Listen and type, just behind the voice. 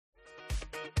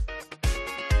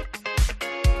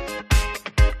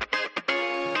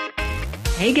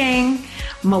Hey gang,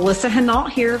 Melissa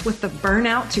Hinault here with the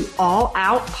Burnout to All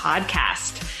Out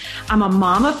podcast. I'm a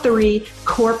mom of three,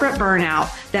 corporate burnout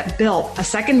that built a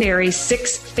secondary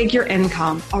six-figure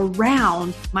income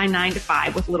around my 9 to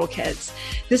 5 with little kids.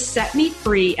 This set me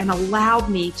free and allowed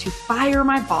me to fire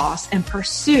my boss and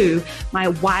pursue my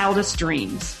wildest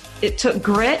dreams. It took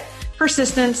grit,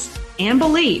 persistence, and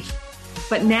belief.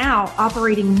 But now,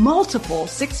 operating multiple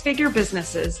six-figure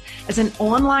businesses as an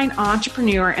online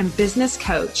entrepreneur and business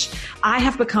coach, I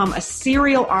have become a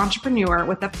serial entrepreneur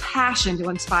with a passion to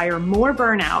inspire more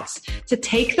burnouts to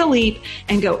take the leap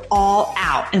and go all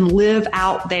out and live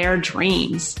out their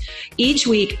dreams. Each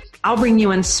week, I'll bring you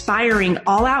inspiring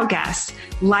all-out guests,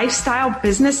 lifestyle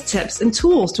business tips, and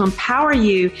tools to empower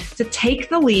you to take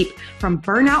the leap from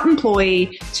burnout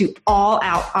employee to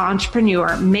all-out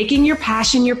entrepreneur, making your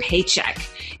passion your paycheck.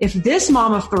 If this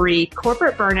mom of three,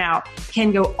 corporate burnout,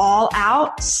 can go all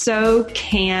out, so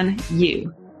can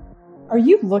you. Are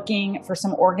you looking for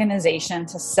some organization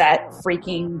to set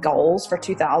freaking goals for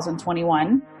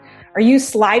 2021? Are you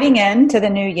sliding into the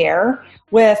new year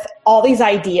with all these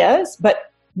ideas, but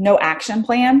no action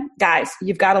plan? Guys,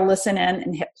 you've got to listen in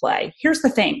and hit play. Here's the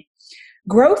thing.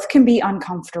 Growth can be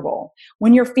uncomfortable.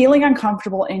 When you're feeling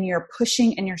uncomfortable and you're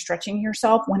pushing and you're stretching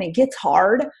yourself, when it gets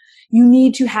hard, you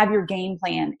need to have your game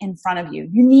plan in front of you.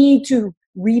 You need to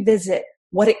revisit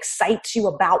what excites you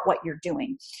about what you're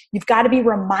doing. You've got to be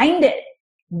reminded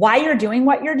why you're doing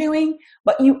what you're doing,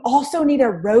 but you also need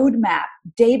a roadmap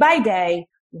day by day,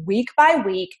 week by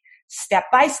week, step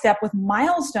by step with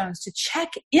milestones to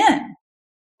check in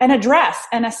and address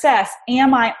and assess,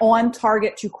 am I on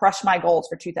target to crush my goals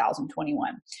for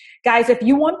 2021? Guys, if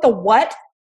you want the what,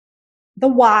 the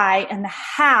why, and the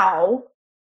how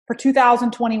for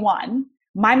 2021,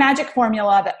 my magic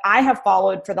formula that I have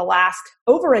followed for the last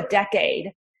over a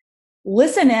decade,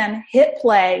 listen in, hit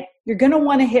play. You're going to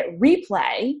want to hit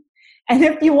replay. And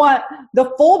if you want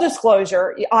the full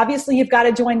disclosure, obviously you've got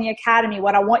to join the academy.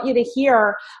 What I want you to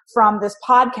hear from this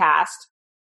podcast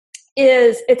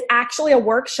is it's actually a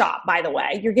workshop, by the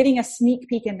way. You're getting a sneak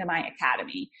peek into my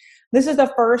academy. This is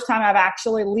the first time I've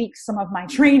actually leaked some of my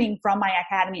training from my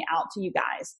academy out to you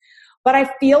guys. But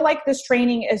I feel like this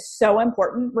training is so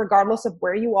important, regardless of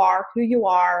where you are, who you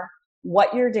are,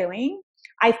 what you're doing.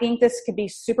 I think this could be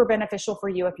super beneficial for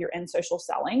you if you're in social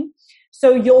selling.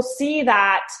 So you'll see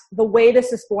that the way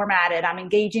this is formatted, I'm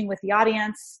engaging with the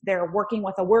audience, they're working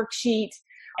with a worksheet,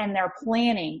 and they're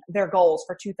planning their goals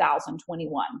for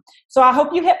 2021. So I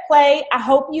hope you hit play. I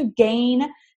hope you gain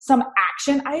some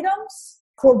action items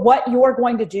for what you're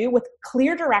going to do with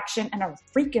clear direction and a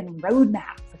freaking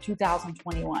roadmap for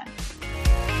 2021.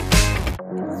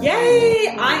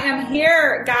 Yay! I am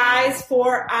here, guys,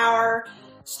 for our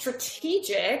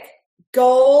strategic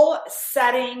goal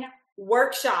setting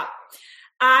workshop.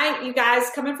 You guys,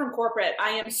 coming from corporate,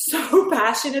 I am so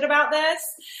passionate about this.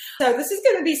 So this is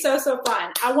going to be so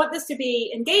fun. I want this to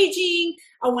be engaging.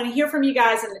 I want to hear from you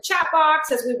guys in the chat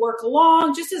box as we work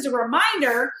along. Just as a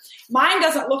reminder, mine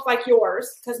doesn't look like yours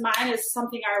because mine is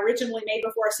something I originally made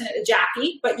before I sent it to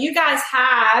Jackie. But you guys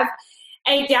have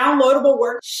a downloadable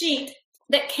worksheet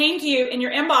that came to you in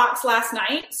your inbox last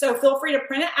night. So feel free to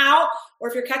print it out, or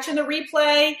if you're catching the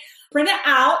replay, print it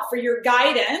out for your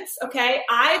guidance, okay?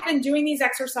 I've been doing these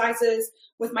exercises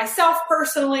with myself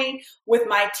personally, with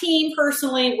my team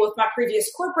personally, with my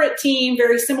previous corporate team,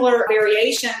 very similar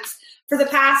variations for the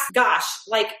past,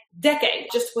 decade,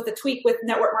 just with a tweak with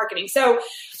network marketing. So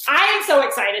I am so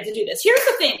excited to do this. Here's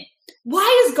the thing.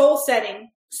 Why is goal setting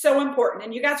so important?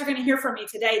 And you guys are going to hear from me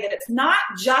today that it's not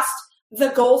just the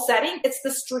goal setting, it's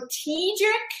the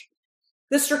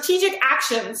strategic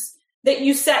actions that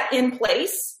you set in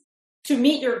place to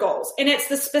meet your goals. And it's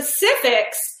the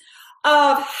specifics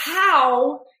of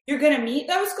how you're going to meet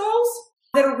those goals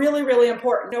that are really, really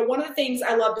important. You know, one of the things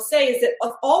I love to say is that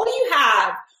if all you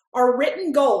have are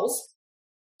written goals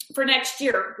for next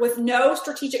year with no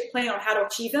strategic plan on how to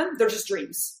achieve them, they're just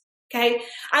dreams. Okay.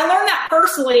 I learned that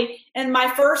personally in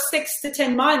my first 6 to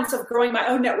 10 months of growing my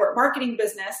own network marketing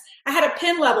business. I had a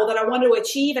pin level that I wanted to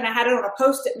achieve, and I had it on a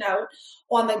Post-it note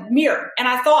on the mirror. And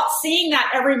I thought seeing that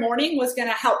every morning was going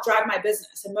to help drive my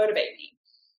business and motivate me.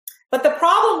 But the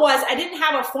problem was I didn't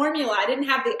have a formula. I didn't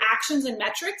have the actions and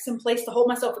metrics in place to hold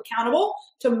myself accountable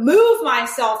to move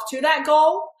myself to that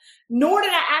goal, nor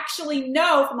did I actually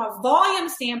know from a volume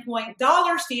standpoint,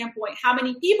 dollar standpoint, how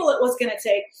many people it was going to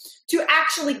take to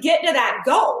actually get to that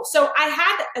goal. So I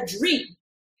had a dream,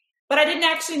 but I didn't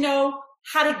actually know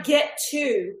how to get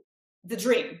to the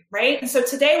dream, right? And so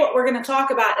today what we're going to talk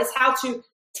about is how to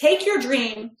take your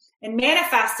dream and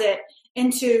manifest it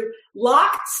into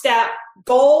lockstep,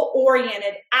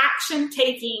 goal-oriented,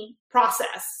 action-taking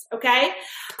process, okay?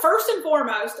 First and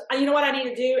foremost, you know what I need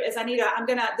to do is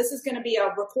this is going to be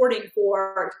a recording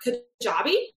for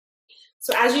Kajabi.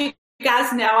 So as you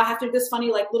guys know, I have to do this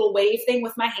funny like little wave thing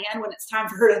with my hand when it's time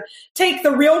for her to take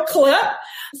the real clip.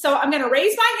 So I'm going to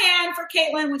raise my hand for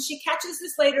Caitlin. When she catches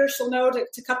this later, she'll know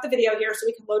to cut the video here so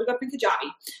we can load it up in Kajabi.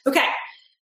 Okay.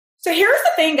 So here's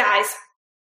the thing, guys.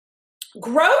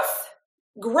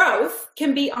 Growth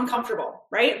can be uncomfortable,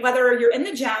 right? Whether you're in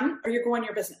the gym or you're growing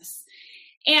your business.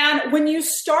 And when you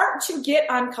start to get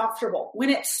uncomfortable,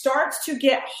 when it starts to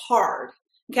get hard,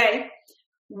 okay,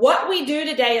 what we do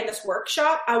today in this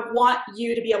workshop, I want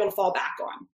you to be able to fall back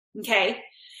on, okay?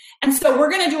 And so we're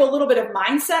going to do a little bit of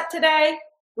mindset today.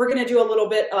 We're going to do a little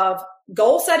bit of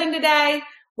goal setting today.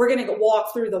 We're going to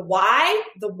walk through the why,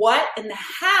 the what, and the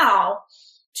how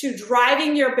to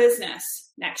driving your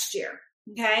business next year,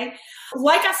 okay?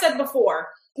 Like I said before,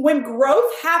 when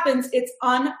growth happens, it's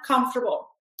uncomfortable.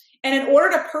 And in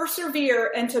order to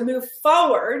persevere and to move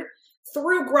forward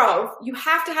through growth, you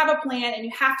have to have a plan and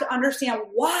you have to understand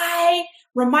why.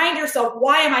 Remind yourself,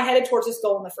 why am I headed towards this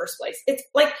goal in the first place? It's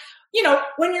like,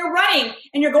 when you're running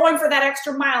and you're going for that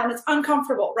extra mile and it's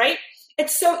uncomfortable, right?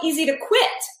 It's so easy to quit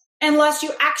unless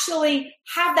you actually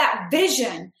have that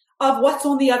vision of what's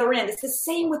on the other end. It's the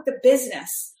same with the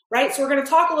business, right? So we're going to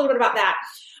talk a little bit about that.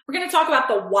 We're going to talk about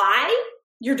the why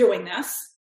you're doing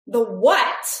this, the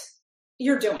what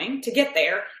you're doing to get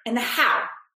there, and the how.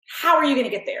 How are you going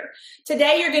to get there?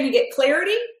 Today, you're going to get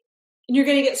clarity and you're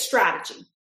going to get strategy.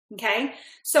 Okay.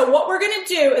 So what we're going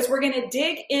to do is we're going to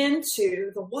dig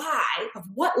into the why of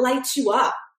what lights you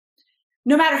up.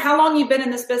 No matter how long you've been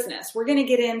in this business, we're going to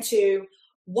get into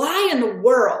why in the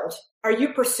world are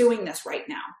you pursuing this right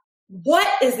now? What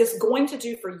is this going to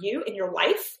do for you in your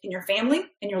life, in your family,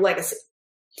 in your legacy?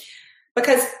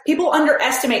 Because people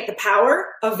underestimate the power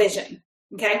of vision.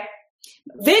 Okay.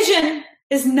 Vision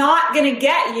is not going to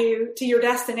get you to your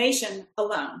destination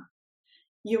alone.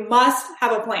 You must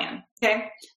have a plan, okay?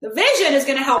 The vision is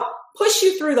going to help push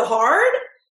you through the hard,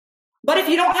 but if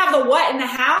you don't have the what and the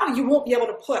how, you won't be able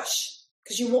to push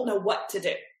because you won't know what to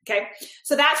do, okay?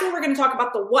 So that's where we're going to talk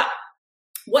about the what.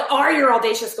 What are your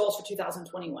audacious goals for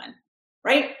 2021,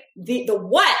 right? The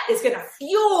what is going to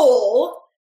fuel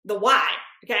the why,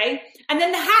 okay? And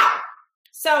then the how.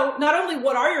 So not only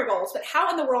what are your goals, but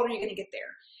how in the world are you going to get there?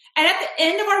 And at the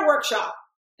end of our workshop,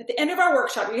 you're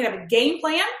going to have a game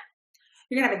plan,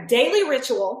 you're going to have a daily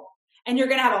ritual, and you're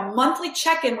going to have a monthly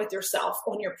check-in with yourself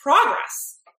on your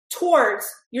progress towards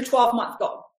your 12-month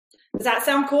goal. Does that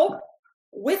sound cool?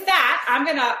 With that, I'm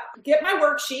going to get my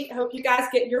worksheet. I hope you guys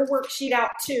get your worksheet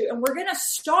out too. And we're going to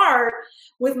start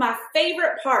with my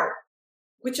favorite part,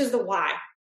 which is the why.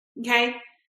 Okay?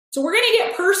 So we're going to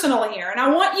get personal here, and I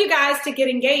want you guys to get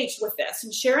engaged with this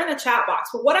and share in the chat box.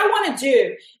 But what I want to do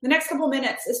in the next couple of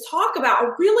minutes is talk about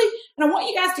and I want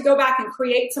you guys to go back and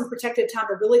create some protected time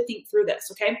to really think through this,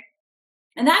 okay?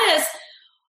 And that is,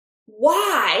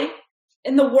 why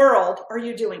in the world are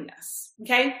you doing this,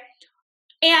 okay?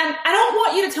 And I don't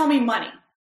want you to tell me money.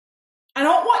 I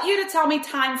don't want you to tell me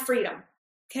time freedom,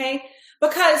 okay?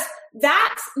 Because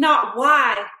that's not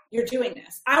why you're doing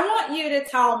this. I want you to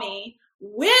tell me,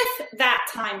 with that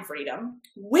time freedom,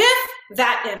 with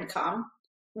that income,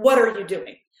 what are you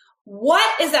doing?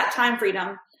 What is that time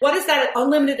freedom? What is that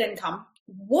unlimited income?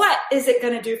 What is it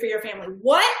going to do for your family?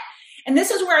 And this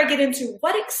is where I get into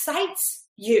what excites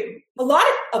you. A lot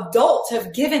of adults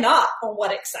have given up on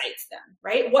what excites them,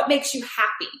 right? What makes you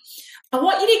happy? I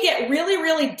want you to get really,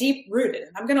 really deep rooted.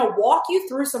 I'm going to walk you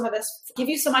through some of this, give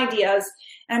you some ideas,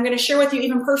 and I'm going to share with you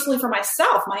even personally for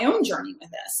myself, my own journey with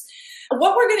this.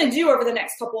 What we're going to do over the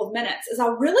next couple of minutes is I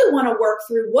really want to work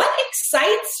through what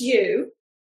excites you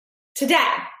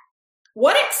today.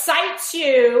 What excites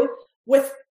you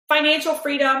with financial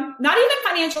freedom, not even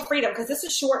financial freedom, because this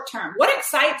is short term. What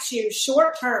excites you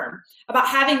short term about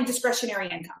having discretionary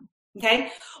income?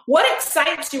 Okay. What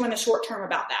excites you in the short term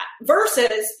about that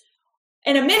versus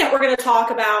in a minute, we're going to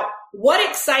talk about what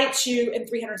excites you in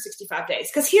 365 days.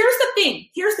 Because here's the thing.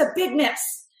 Here's the big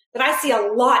miss that I see a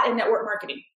lot in network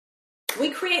marketing. We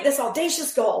create this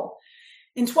audacious goal.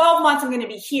 In 12 months, I'm going to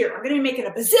be here. I'm going to be making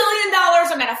 $1 bazillion.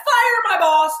 I'm going to fire my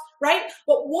boss, right?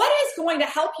 But what is going to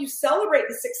help you celebrate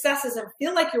the successes and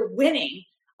feel like you're winning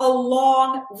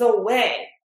along the way,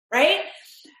 right?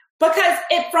 Because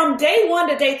from day 1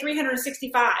 to day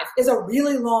 365 is a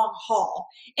really long haul.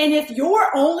 And if you're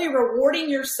only rewarding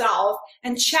yourself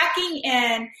and checking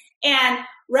in and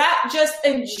just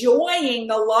enjoying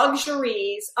the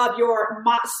luxuries of your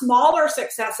smaller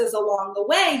successes along the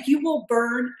way, you will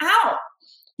burn out.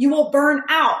 you will burn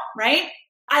out, right?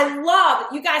 I love that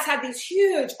you guys have these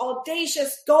huge,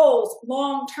 audacious goals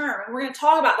long-term. And we're going to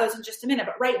talk about those in just a minute.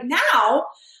 But right now,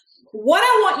 what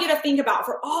I want you to think about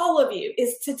for all of you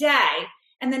is today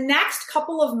and the next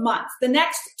couple of months, the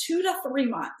next 2 to 3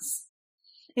 months,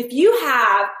 if you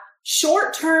have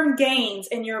short-term gains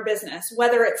in your business,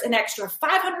 whether it's an extra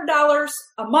 $500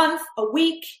 a month, a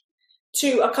week,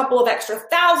 to a couple of extra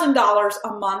 $1,000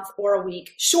 a month or a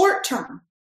week, short-term,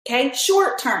 okay?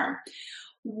 Short-term.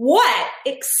 What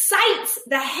excites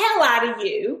the hell out of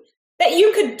you that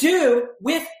you could do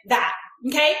with that,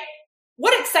 okay?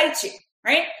 What excites you,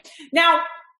 right? Now,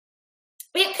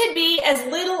 it could be as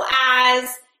little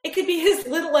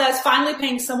as finally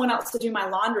paying someone else to do my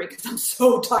laundry because I'm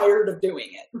so tired of doing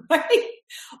it, right?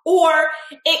 Or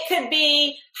it could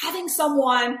be having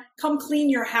someone come clean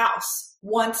your house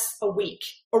once a week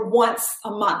or once a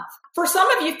month. For some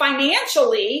of you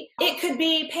financially, it could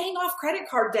be paying off credit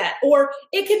card debt, or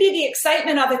it could be the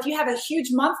excitement of if you have a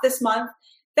huge month this month,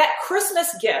 that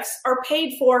Christmas gifts are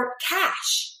paid for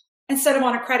cash instead of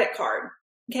on a credit card,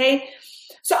 okay?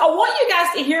 So I want you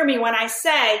guys to hear me when I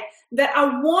say that I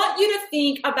want you to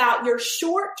think about your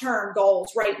short-term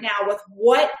goals right now with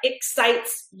what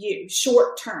excites you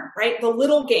short-term, right? The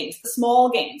little gains, the small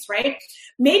gains, right?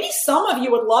 Maybe some of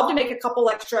you would love to make a couple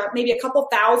extra, maybe a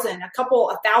thousand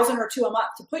or two a month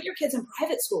to put your kids in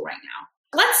private school right now.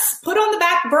 Let's put on the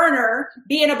back burner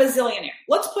being a bazillionaire.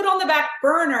 Let's put on the back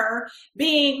burner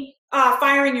being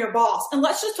firing your boss. And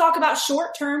let's just talk about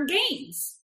short-term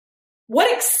gains.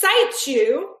 What excites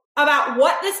you about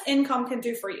what this income can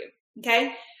do for you?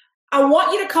 Okay. I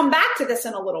want you to come back to this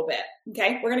in a little bit.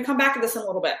 Okay. We're going to come back to this in a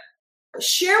little bit.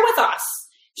 Share with us,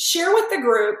 share with the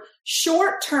group,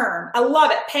 short term. I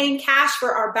love it. Paying cash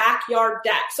for our backyard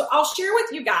deck. So I'll share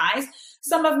with you guys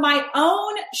some of my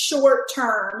own short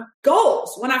term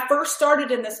goals when I first started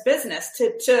in this business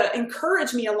to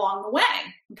encourage me along the way.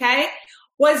 Okay.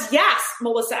 Was yes,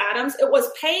 Melissa Adams, it was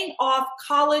paying off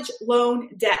college loan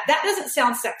debt. That doesn't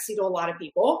sound sexy to a lot of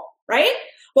people, right?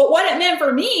 But what it meant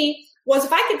for me was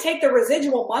if I could take the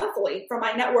residual monthly from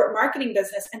my network marketing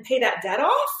business and pay that debt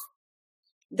off,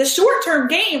 the short-term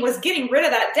gain was getting rid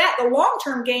of that debt. The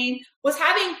long-term gain was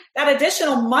having that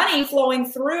additional money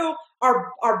flowing through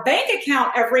our bank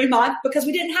account every month because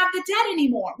we didn't have the debt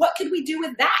anymore. What could we do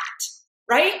with that,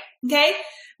 right? Okay.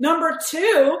 Number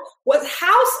 2 was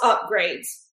house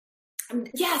upgrades.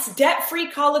 Yes,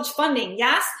 debt-free college funding.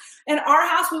 Yes. In our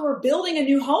house, we were building a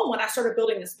new home when I started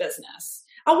building this business.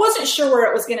 I wasn't sure where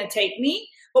it was going to take me,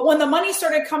 but when the money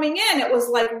started coming in, it was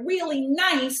like really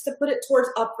nice to put it towards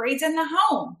upgrades in the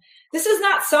home. This is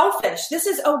not selfish. This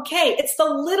is okay. It's the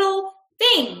little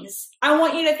things I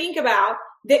want you to think about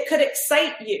that could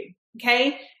excite you,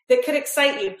 okay? That could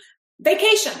excite you.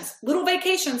 Vacations, little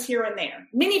vacations here and there,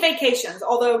 mini vacations,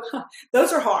 although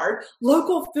those are hard.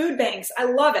 Local food banks, I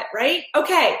love it, right?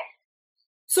 Okay.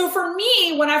 So for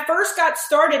me, when I first got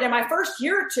started in my first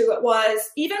year or two, it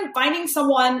was even finding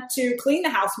someone to clean the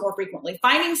house more frequently,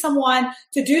 finding someone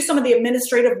to do some of the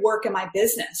administrative work in my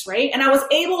business, right? And I was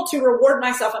able to reward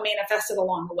myself and manifest it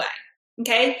along the way,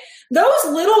 okay? Those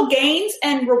little gains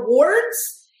and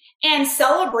rewards and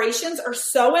celebrations are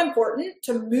so important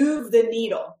to move the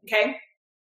needle, okay?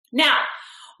 Now,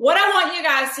 what I want you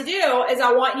guys to do is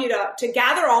I want you to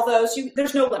gather all those.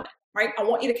 There's no limit, right? I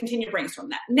want you to continue to brainstorm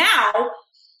that. Now,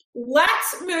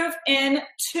 let's move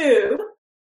into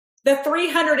the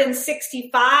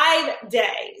 365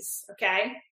 days,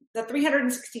 okay? The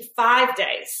 365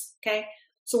 days, okay?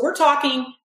 So we're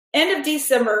talking end of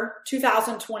December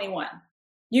 2021.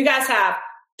 You guys have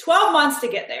 12 months to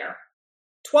get there,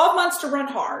 12 months to run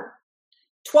hard,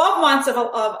 12 months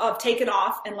of taking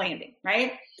off and landing,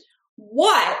 right?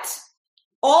 What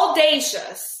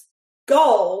audacious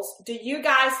goals do you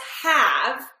guys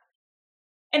have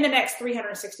in the next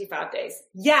 365 days?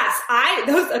 Yes,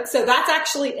 so that's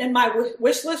actually in my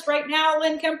wish list right now.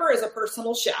 Lynn Kemper is a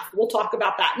personal chef. We'll talk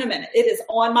about that in a minute. It is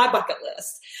on my bucket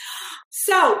list.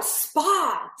 So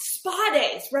spa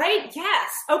days, right?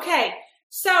 Yes. Okay.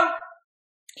 So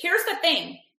here's the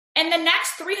thing. In the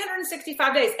next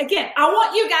 365 days, again, I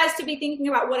want you guys to be thinking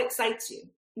about what excites you,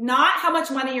 not how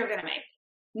much money you're going to make,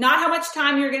 not how much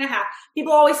time you're going to have.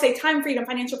 People always say time freedom,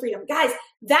 financial freedom. Guys,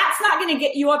 that's not going to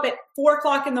get you up at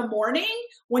 4:00 in the morning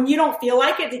when you don't feel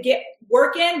like it to get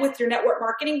work in with your network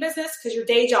marketing business because your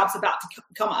day job's about to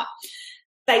come up.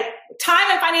 Like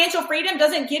time and financial freedom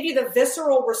doesn't give you the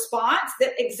visceral response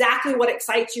that exactly what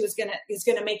excites you is going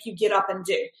to make you get up and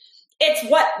do. It's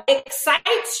what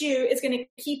excites you is going to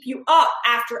keep you up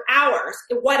after hours.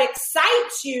 What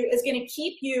excites you is going to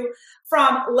keep you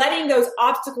from letting those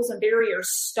obstacles and barriers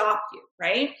stop you,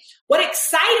 right? What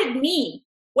excited me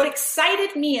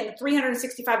in the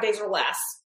 365 days or less,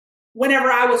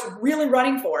 whenever I was really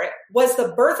running for it, was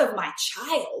the birth of my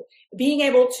child, being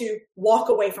able to walk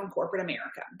away from corporate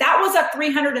America. That was a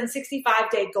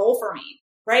 365-day goal for me.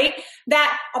 Right?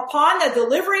 That upon the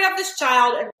delivery of this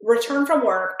child and return from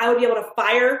work, I would be able to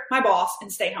fire my boss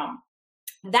and stay home.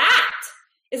 That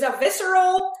is a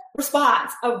visceral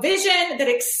response, a vision that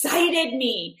excited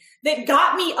me, that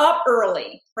got me up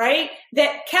early, right?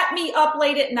 That kept me up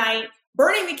late at night,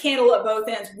 burning the candle at both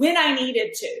ends when I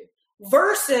needed to,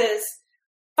 versus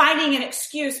finding an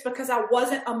excuse because I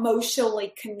wasn't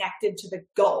emotionally connected to the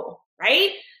goal,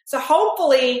 right? So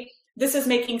hopefully this is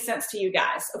making sense to you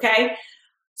guys, okay?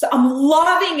 So I'm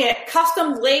loving it.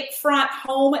 Custom lakefront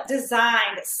home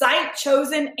designed, site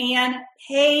chosen and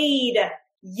paid.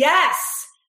 Yes,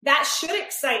 that should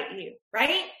excite you,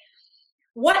 right?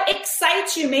 What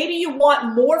excites you? Maybe you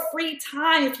want more free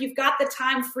time if you've got the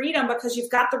time freedom because you've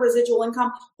got the residual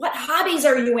income. What hobbies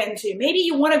are you into? Maybe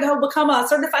you want to go become a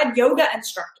certified yoga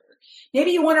instructor.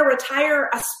 Maybe you want to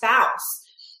retire a spouse.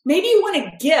 Maybe you want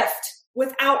a gift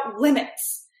without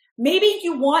limits. Maybe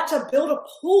you want to build a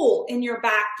pool in your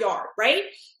backyard, right?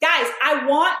 Guys, I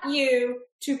want you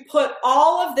to put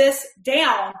all of this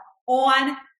down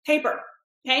on paper,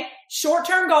 okay?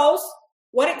 Short-term goals,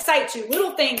 what excites you,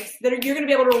 little things that you're going to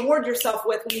be able to reward yourself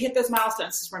with when you hit those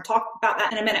milestones. So we're going to talk about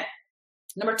that in a minute.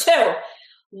 Number 2,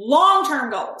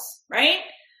 long-term goals, right?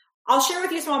 I'll share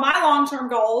with you some of my long-term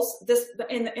goals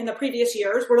in the previous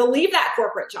years were to leave that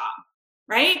corporate job,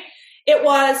 right? It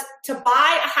was to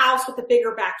buy a house with a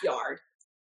bigger backyard.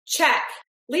 Check.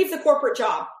 Leave the corporate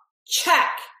job. Check.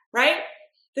 Right?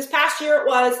 This past year it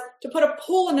was to put a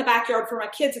pool in the backyard for my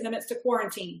kids in the midst of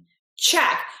quarantine.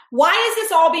 Check. Why is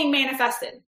this all being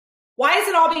manifested? Why is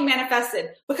it all being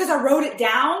manifested? Because I wrote it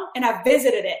down and I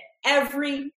visited it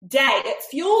every day. It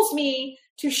fuels me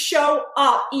to show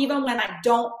up even when I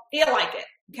don't feel like it.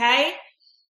 Okay?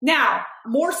 Now,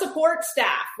 more support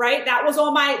staff, right? That was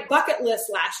on my bucket list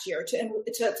last year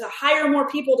to hire more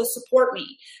people to support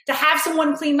me, to have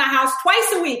someone clean my house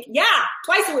twice a week. Yeah,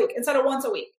 twice a week instead of once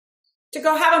a week. To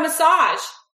go have a massage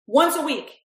once a week,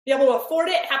 be able to afford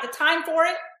it, have the time for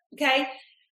it, okay?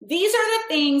 These are the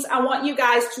things I want you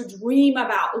guys to dream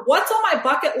about. What's on my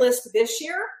bucket list this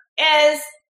year is,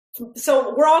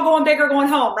 so we're all going big or going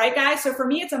home, right, guys? So for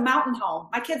me, it's a mountain home.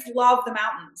 My kids love the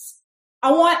mountains.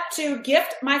 I want to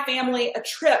gift my family a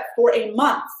trip for a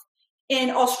month in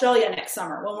Australia next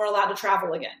summer when we're allowed to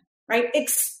travel again, right?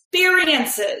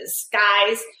 Experiences,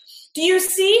 guys. Do you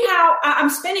see how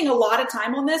I'm spending a lot of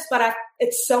time on this, but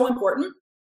it's so important.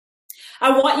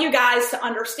 I want you guys to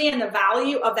understand the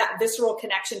value of that visceral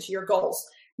connection to your goals.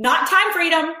 Not time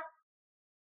freedom,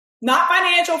 not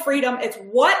financial freedom. It's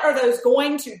what are those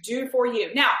going to do for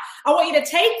you? Now, I want you to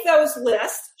take those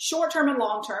lists, short-term and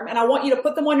long-term, and I want you to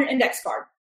put them on your index card,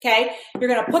 okay? You're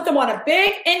going to put them on a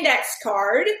big index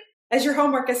card as your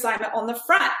homework assignment on the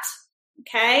front,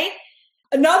 okay?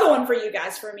 Another one for you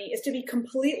guys, for me, is to be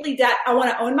completely debt. I want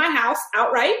to own my house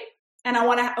outright, and I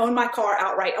want to own my car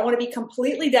outright. I want to be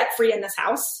completely debt-free in this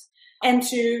house and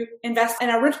to invest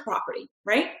in a rental property,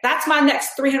 right? That's my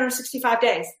next 365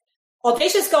 days.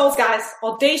 Audacious goals, guys.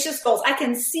 Audacious goals. I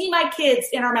can see my kids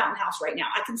in our mountain house right now.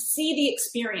 I can see the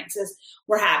experiences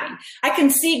we're having. I can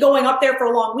see going up there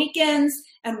for long weekends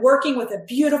and working with a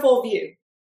beautiful view.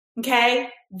 Okay?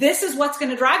 This is what's going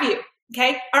to drive you.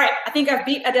 Okay? All right. I think I've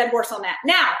beat a dead horse on that.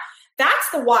 Now, that's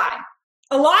the why.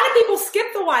 A lot of people skip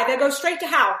the why. They go straight to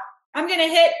how. I'm going to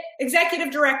hit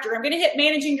executive director. I'm going to hit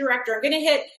managing director. I'm going to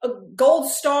hit a gold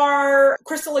star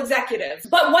crystal executive.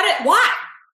 But why?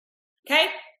 Okay?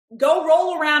 Go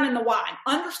roll around in the why.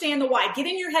 Understand the why. Get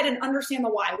in your head and understand the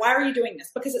why. Why are you doing this?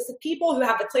 Because it's the people who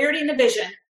have the clarity and the vision.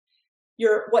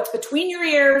 What's between your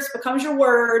ears becomes your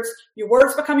words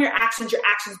become your actions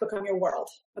become your world.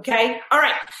 Okay? All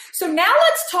right. So now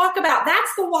let's talk about,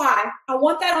 that's the why. I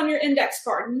want that on your index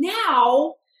card.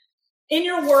 Now, in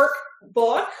your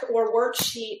workbook or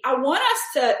worksheet, I want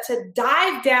us to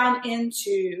dive down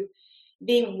into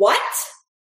the what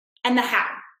and the how.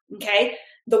 Okay?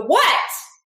 The what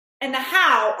and the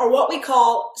how are what we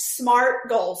call SMART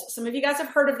goals. Some of you guys have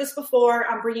heard of this before.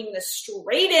 I'm bringing this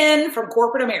straight in from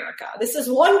corporate America. This is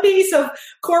one piece of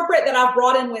corporate that I've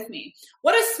brought in with me.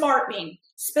 What does SMART mean?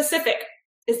 Specific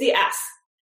is the S.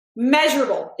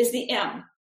 Measurable is the M.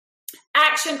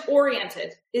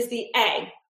 Action-oriented is the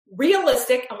A.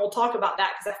 Realistic, and we'll talk about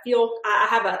that because I feel I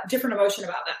have a different emotion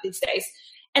about that these days.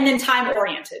 And then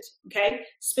time-oriented, okay?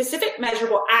 Specific,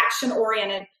 measurable,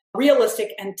 action-oriented,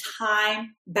 realistic, and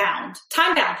time-bound.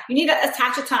 Time-bound. You need to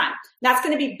attach a time. That's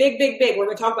going to be big, big, big. We're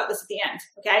going to talk about this at the end,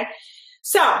 okay?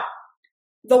 So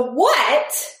the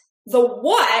what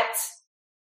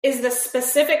is the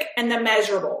specific and the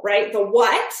measurable, right? The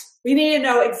what, we need to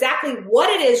know exactly what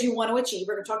it is you want to achieve.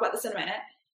 We're going to talk about this in a minute.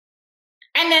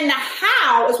 And then the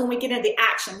how is when we get into the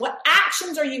action. What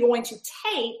actions are you going to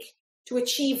take to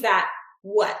achieve that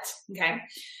what? Okay.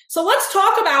 So let's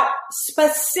talk about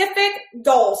specific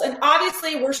goals. And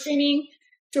obviously we're streaming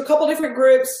to a couple different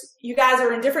groups. You guys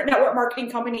are in different network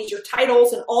marketing companies. Your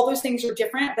titles and all those things are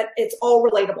different, but it's all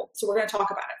relatable. So we're going to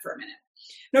talk about it for a minute.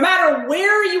 No matter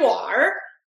where you are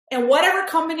and whatever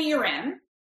company you're in,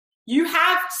 you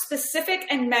have specific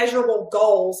and measurable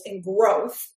goals and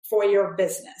growth for your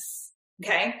business.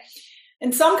 Okay.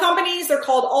 In some companies, they're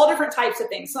called all different types of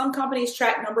things. Some companies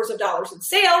track numbers of dollars in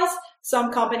sales.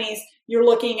 Some companies, you're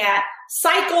looking at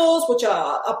cycles, which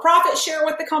a profit share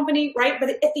with the company, right? But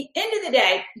at the end of the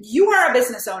day, you are a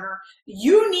business owner.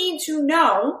 You need to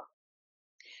know,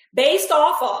 based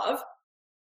off of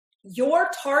your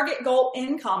target goal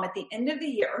income at the end of the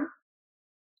year,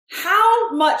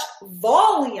 how much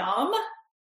volume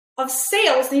of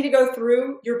sales need to go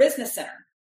through your business center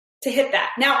to hit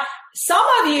that. Now, some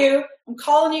of you, I'm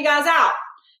calling you guys out.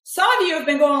 Some of you have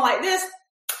been going like this,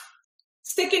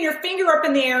 sticking your finger up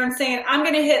in the air and saying, I'm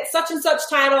going to hit such and such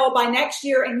title by next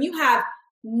year. And you have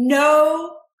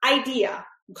no idea.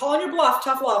 I'm calling your bluff,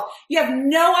 tough love. You have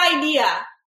no idea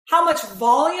how much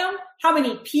volume, how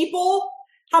many people,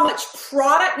 how much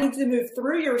product needs to move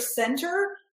through your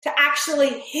center to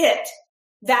actually hit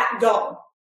that goal,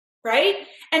 right?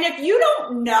 And if you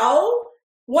don't know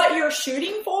what you're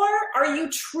shooting for, are you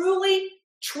truly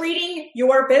treating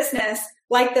your business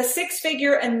like the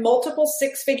six-figure and multiple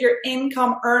six-figure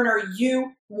income earner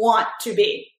you want to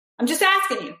be? I'm just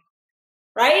asking you,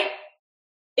 right?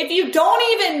 If you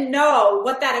don't even know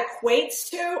what that equates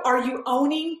to, are you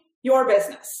owning your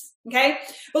business? Okay?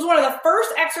 It was one of the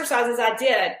first exercises I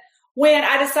did when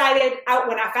I decided,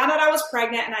 when I found out I was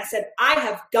pregnant, and I said, I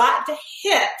have got to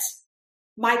hit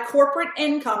my corporate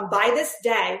income by this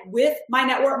day with my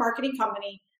network marketing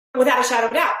company without a shadow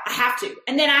of a doubt. I have to.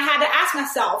 And then I had to ask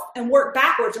myself and work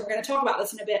backwards, and we're going to talk about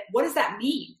this in a bit. What does that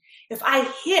mean? If I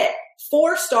hit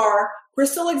 4-star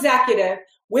Crystal Executive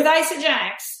with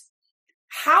Isagenix,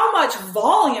 how much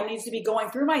volume needs to be going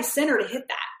through my center to hit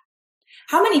that?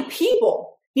 How many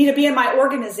people need to be in my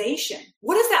organization?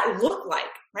 What does that look like,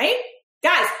 right?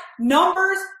 Guys,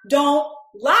 numbers don't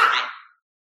lie.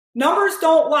 Numbers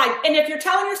don't lie. And if you're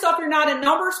telling yourself you're not a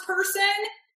numbers person,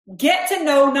 get to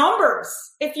know numbers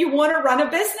if you want to run a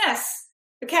business,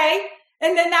 okay?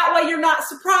 And then that way you're not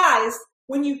surprised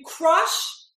when you crush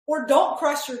or don't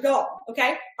crush your goal,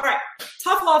 okay? All right,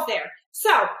 tough love there.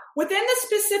 So within the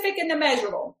specific and the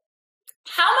measurable,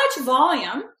 how much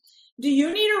volume do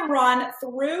you need to run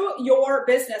through your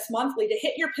business monthly to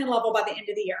hit your pin level by the end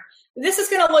of the year? This is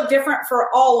going to look different for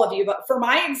all of you, but for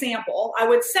my example, I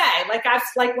would say,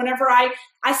 whenever I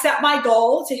set my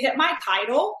goal to hit my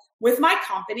title with my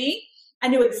company, I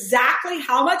knew exactly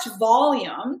how much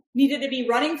volume needed to be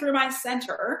running through my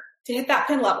center to hit that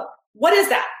pin level. What is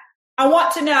that? I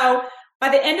want to know by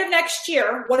the end of next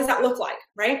year, what does that look like,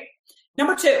 right?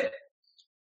 Number 2,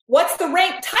 what's the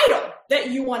rank title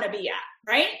that you want to be at?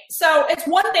 Right? So it's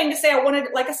one thing to say,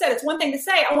 it's one thing to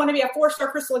say, I want to be a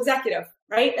 4-star Crystal Executive,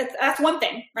 right? That's one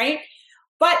thing, right?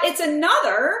 But it's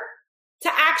another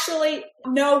to actually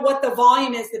know what the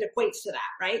volume is that equates to that,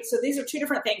 right? So these are two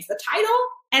different things, the title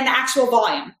and the actual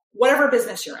volume, whatever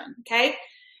business you're in, okay?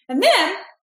 And then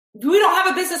we don't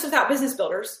have a business without business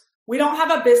builders. We don't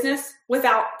have a business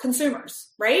without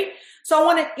consumers, right? So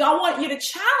I want you to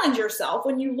challenge yourself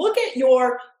when you look at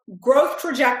your growth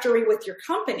trajectory with your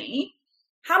company.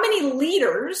 How many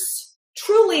leaders,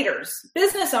 true leaders,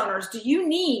 business owners do you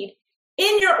need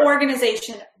in your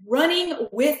organization running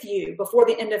with you before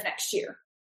the end of next year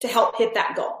to help hit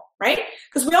that goal, right?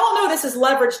 Because we all know this is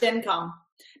leveraged income.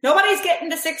 Nobody's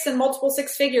getting to 6 and multiple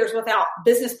 6 figures without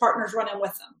business partners running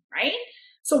with them, right?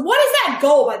 So what is that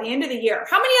goal by the end of the year?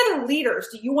 How many other leaders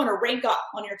do you want to rank up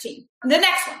on your team? And the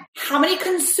next one, how many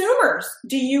consumers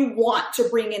do you want to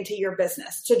bring into your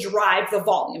business to drive the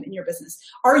volume in your business?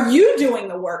 Are you doing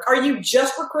the work? Are you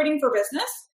just recruiting for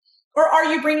business? Or are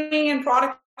you bringing in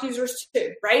product users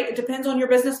too, right? It depends on your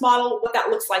business model, what that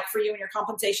looks like for you and your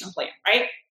compensation plan, right?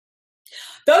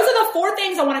 Those are the 4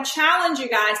 things I want to challenge you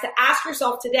guys to ask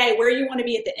yourself today where you want to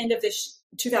be at the end of this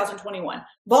 2021.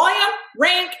 Volume,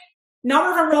 rank,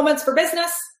 number of enrollments for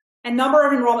business, and number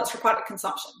of enrollments for product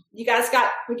consumption. You guys is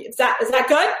that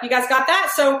good? You guys got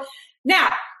that? So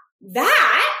now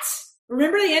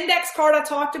remember the index card I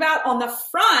talked about? On the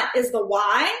front is the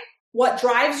why, what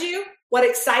drives you, what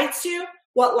excites you,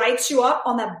 what lights you up.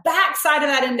 On the back side of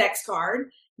that index card,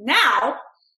 now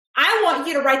I want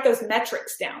you to write those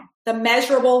metrics down, the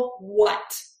measurable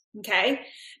what, okay?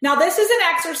 Now this is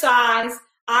an exercise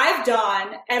I've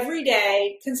done every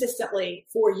day consistently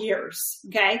for years,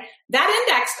 okay? That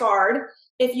index card,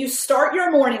 if you start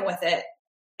your morning with it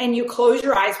and you close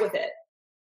your eyes with it,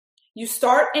 you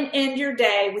start and end your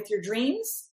day with your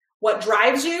dreams, what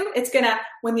drives you. It's gonna,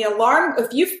 when the alarm,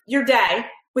 your day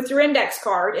with your index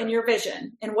card and your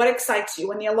vision and what excites you,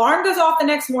 when the alarm goes off the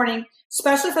next morning,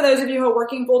 especially for those of you who are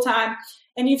working full time,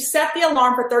 and you've set the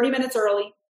alarm for 30 minutes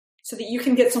early so that you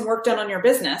can get some work done on your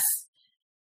business,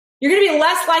 you're going to be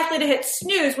less likely to hit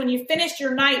snooze when you finished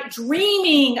your night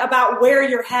dreaming about where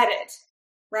you're headed,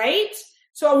 right?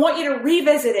 So I want you to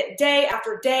revisit it day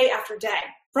after day after day,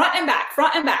 front and back,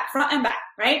 front and back, front and back,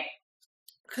 right?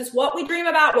 Because what we dream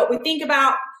about, what we think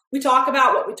about, we talk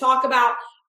about, what we talk about,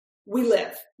 we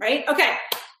live, right? Okay,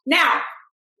 now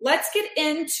let's get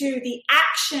into the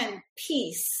action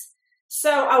piece.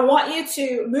 So I want you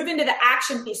to move into the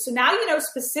action piece. So now you know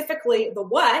specifically the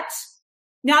what.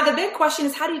 Now the big question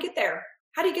is, how do you get there?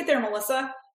 How do you get there,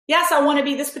 Melissa? Yes, I want to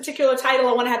be this particular title.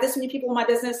 I want to have this many people in my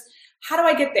business. How do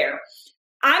I get there?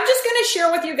 I'm just going to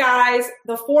share with you guys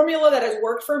the formula that has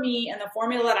worked for me and the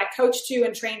formula that I coach to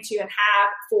and train to and have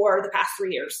for the past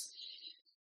 3 years.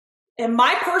 In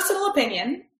my personal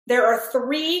opinion, there are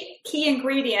 3 key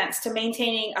ingredients to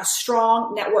maintaining a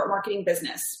strong network marketing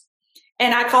business.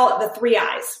 And I call it the 3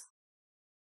 I's: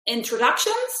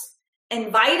 introductions,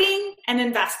 inviting, and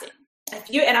investing.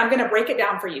 And I'm going to break it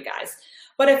down for you guys.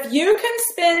 But if you can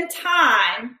spend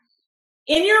time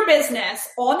in your business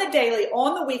on the daily,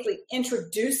 on the weekly,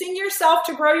 introducing yourself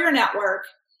to grow your network,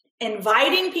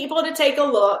 inviting people to take a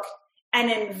look,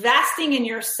 and investing in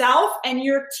yourself and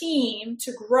your team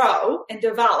to grow and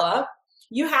develop,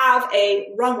 you have a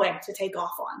runway to take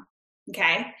off on,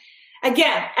 okay?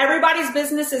 Again, everybody's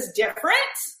business is different,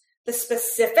 the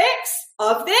specifics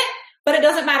of it, but it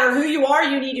doesn't matter who you are.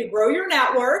 You need to grow your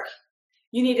network.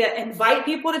 You need to invite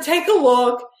people to take a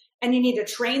look, and you need to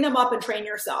train them up and train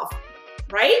yourself,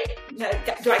 right?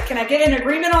 Can I get an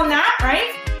agreement on that,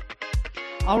 right?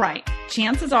 All right.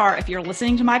 Chances are, if you're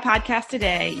listening to my podcast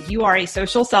today, you are a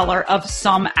social seller of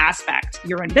some aspect.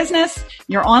 You're in business,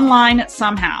 you're online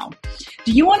somehow.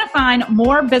 Do you want to find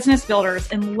more business builders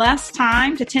in less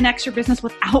time to 10x your business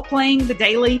without playing the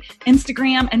daily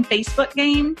Instagram and Facebook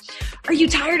game? Are you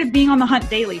tired of being on the hunt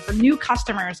daily for new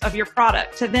customers of your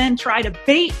product to then try to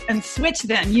bait and switch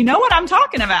them? You know what I'm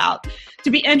talking about.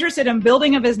 To be interested in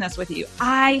building a business with you.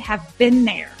 I have been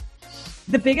there.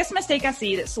 The biggest mistake I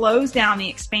see that slows down the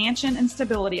expansion and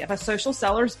stability of a social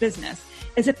seller's business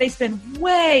is that they spend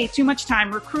way too much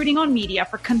time recruiting on media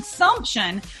for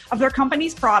consumption of their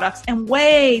company's products and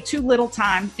way too little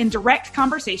time in direct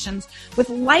conversations with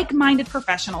like-minded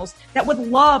professionals that would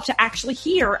love to actually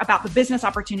hear about the business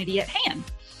opportunity at hand.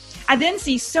 I then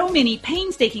see so many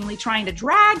painstakingly trying to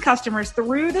drag customers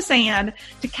through the sand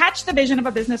to catch the vision of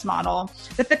a business model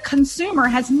that the consumer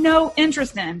has no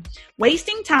interest in,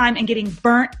 wasting time and getting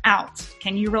burnt out.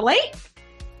 Can you relate?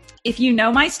 If you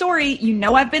know my story, you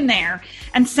know I've been there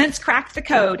and since cracked the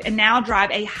code and now drive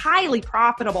a highly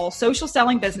profitable social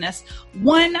selling business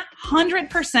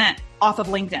 100% off of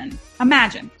LinkedIn.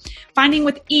 Imagine finding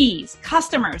with ease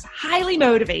customers highly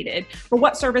motivated for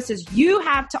what services you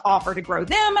have to offer to grow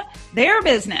them, their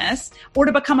business, or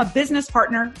to become a business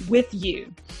partner with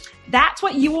you. That's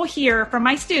what you will hear from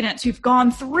my students who've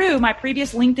gone through my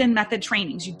previous LinkedIn method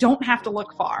trainings. You don't have to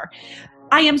look far.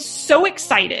 I am so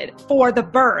excited for the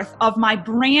birth of my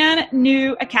brand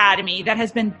new academy that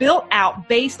has been built out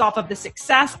based off of the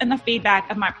success and the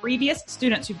feedback of my previous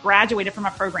students who graduated from my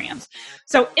programs.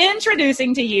 So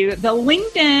introducing to you the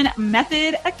LinkedIn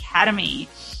Method Academy.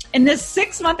 In this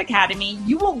 6-month academy,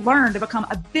 you will learn to become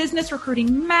a business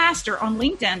recruiting master on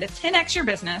LinkedIn to 10x your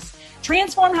business,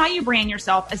 transform how you brand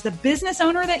yourself as the business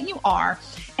owner that you are,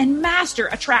 and master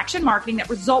attraction marketing that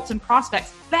results in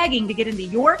prospects begging to get into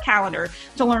your calendar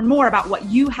to learn more about what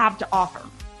you have to offer.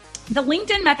 The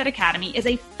LinkedIn Method Academy is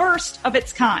a first of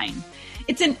its kind.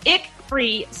 It's an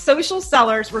ick-free social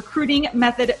sellers recruiting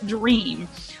method dream.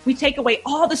 We take away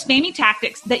all the spammy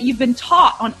tactics that you've been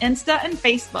taught on Insta and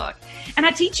Facebook, and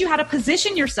I teach you how to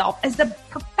position yourself as the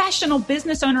professional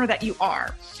business owner that you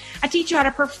are. I teach you how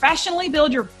to professionally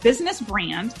build your business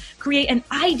brand, create an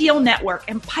ideal network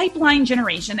and pipeline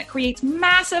generation that creates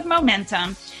massive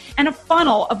momentum, and a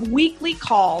funnel of weekly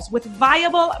calls with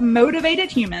viable,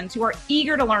 motivated humans who are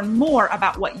eager to learn more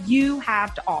about what you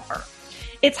have to offer.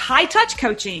 It's high-touch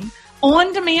coaching,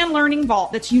 on-demand learning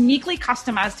vault that's uniquely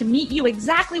customized to meet you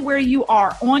exactly where you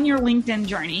are on your LinkedIn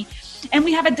journey. And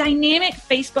we have a dynamic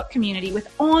Facebook community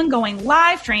with ongoing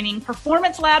live training,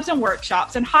 performance labs and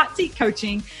workshops, and hot seat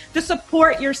coaching to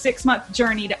support your 6-month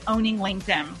journey to owning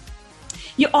LinkedIn.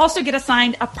 You also get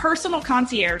assigned a personal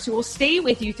concierge who will stay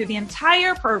with you through the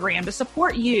entire program to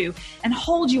support you and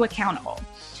hold you accountable.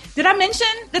 Did I mention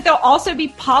that there'll also be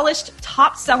polished,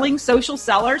 top-selling social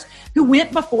sellers who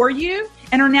went before you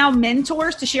and are now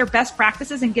mentors to share best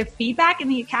practices and give feedback in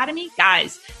the Academy?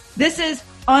 Guys, this is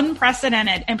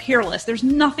unprecedented and peerless. There's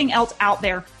nothing else out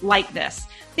there like this.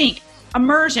 Think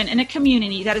immersion in a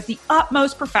community that is the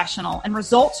utmost professional and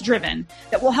results-driven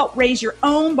that will help raise your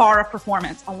own bar of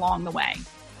performance along the way.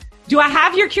 Do I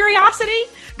have your curiosity?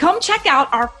 Come check out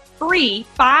our free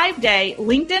 5-day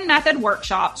LinkedIn Method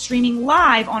workshop streaming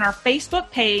live on our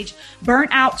Facebook page,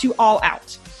 Burnout to All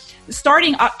Out.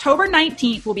 Starting October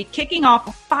 19th, we'll be kicking off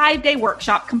a 5-day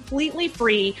workshop completely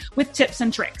free with tips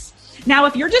and tricks. Now,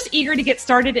 if you're just eager to get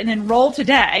started and enroll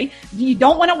today, you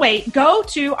don't want to wait, go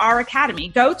to our academy.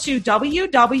 Go to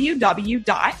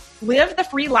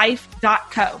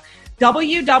www.livethefreelife.co.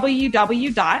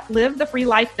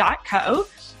 www.livethefreelife.co.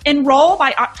 Enroll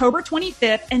by October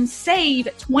 25th and save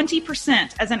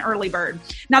 20% as an early bird.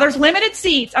 Now, there's limited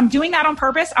seats. I'm doing that on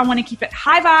purpose. I want to keep it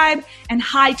high vibe and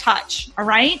high touch. All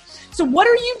right. So what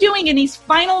are you doing in these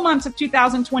final months of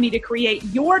 2020 to create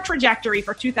your trajectory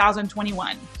for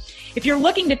 2021? If you're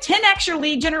looking to 10x your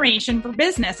lead generation for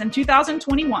business in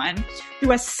 2021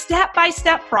 through a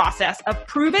step-by-step process of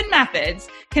proven methods,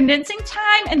 condensing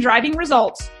time and driving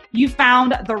results, you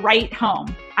found the right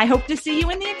home. I hope to see you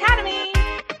in the Academy.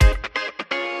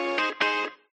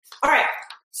 All right.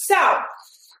 So,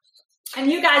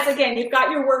 and you guys, again, you've got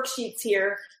your worksheets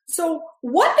here. So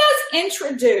what does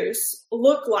introduce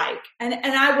look like? And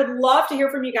I would love to hear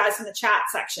from you guys in the chat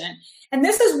section. And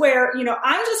this is where,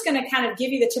 I'm just going to kind of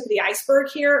give you the tip of the iceberg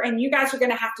here. And you guys are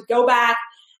going to have to go back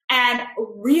and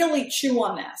really chew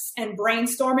on this and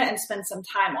brainstorm it and spend some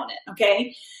time on it.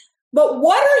 Okay. But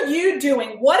what are you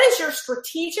doing? What is your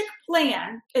strategic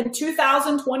plan in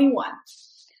 2021?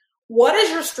 What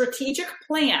is your strategic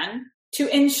plan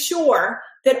to ensure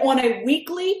that on a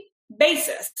weekly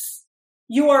basis,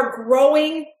 you are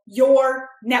growing your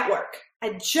network?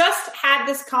 I just had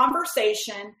this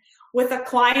conversation with a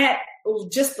client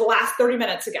just the last 30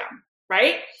 minutes ago,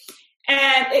 right?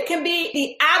 And it can be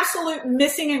the absolute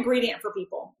missing ingredient for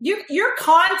people. Your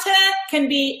content can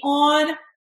be on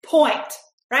point,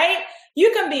 right?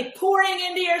 You can be pouring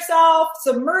into yourself,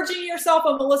 submerging yourself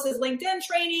on Melissa's LinkedIn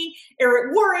training,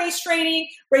 Eric Worre's training,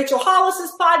 Rachel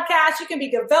Hollis's podcast. You can be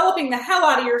developing the hell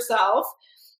out of yourself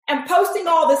and posting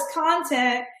all this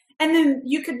content. And then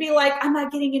you could be like, I'm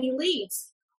not getting any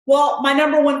leads. Well, my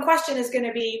number one question is going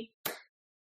to be,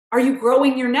 are you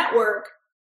growing your network,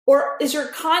 or is your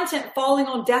content falling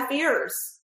on deaf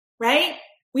ears, right?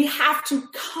 We have to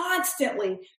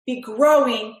constantly be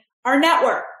growing our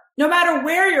network, no matter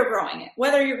where you're growing it,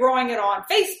 whether you're growing it on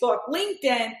Facebook,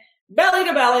 LinkedIn, belly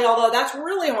to belly, although that's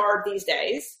really hard these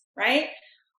days, right?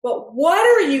 But what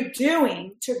are you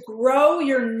doing to grow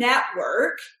your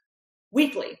network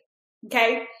weekly?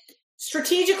 Okay.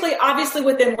 Strategically, obviously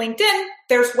within LinkedIn,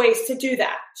 there's ways to do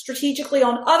that. Strategically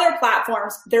on other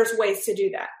platforms, there's ways to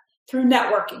do that through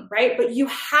networking, right? But you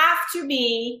have to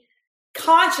be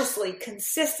consciously,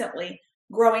 consistently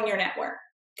growing your network.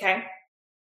 Okay.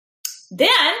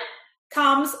 Then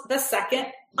comes the second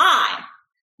I,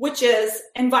 which is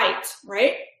invite,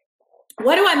 right?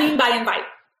 What do I mean by invite?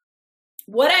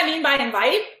 What I mean by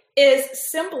invite is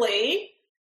simply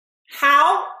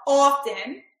how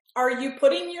often are you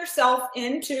putting yourself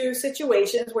into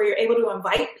situations where you're able to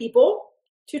invite people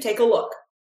to take a look?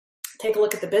 Take a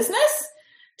look at the business,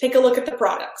 take a look at the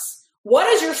products. What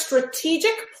is your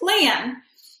strategic plan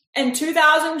in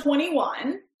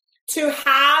 2021 to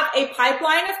have a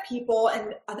pipeline of people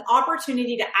and an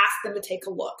opportunity to ask them to take a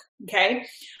look? Okay.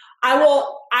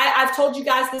 I've told you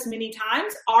guys this many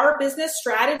times. Our business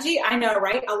strategy, I know,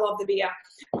 right? I love the BS.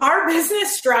 Our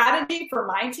business strategy for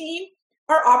my team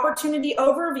are opportunity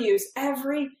overviews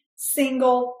every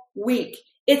single week.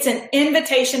 It's an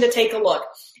invitation to take a look.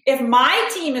 If my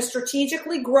team is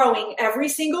strategically growing every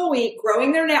single week,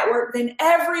 growing their network, then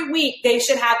every week they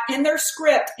should have in their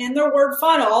script, in their word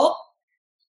funnel,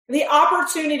 the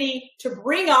opportunity to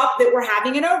bring up that we're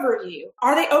having an overview.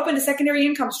 Are they open to secondary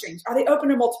income streams? Are they open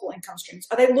to multiple income streams?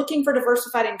 Are they looking for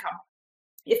diversified income?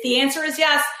 If the answer is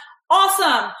yes,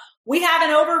 awesome. We have an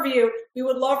overview. We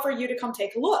would love for you to come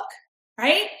take a look.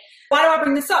 right? Why do I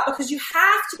bring this up? Because you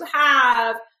have to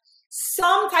have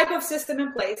some type of system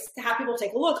in place to have people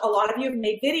take a look. A lot of you have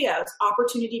made videos,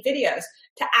 opportunity videos,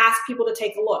 to ask people to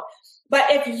take a look. But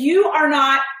if you are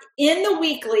not in the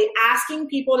weekly asking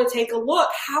people to take a look,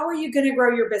 how are you going to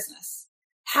grow your business?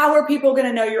 How are people going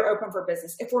to know you're open for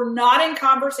business? If we're not in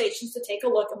conversations to take a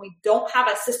look and we don't have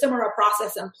a system or a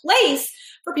process in place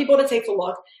for people to take a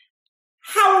look,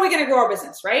 how are we going to grow our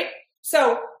business, right?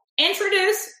 So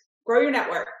introduce, grow your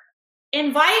network.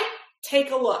 Invite,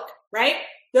 take a look, right?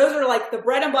 Those are like the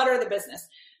bread and butter of the business.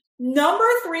 Number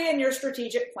 3 in your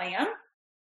strategic plan,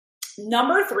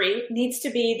 number 3 needs to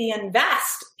be the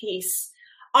invest piece.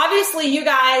 Obviously, you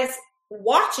guys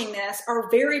watching this are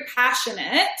very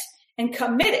passionate and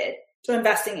committed to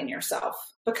investing in yourself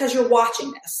because you're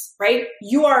watching this, right?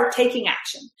 You are taking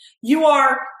action. You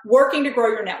are working to grow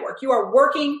your network. You are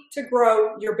working to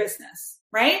grow your business,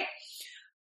 right?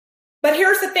 But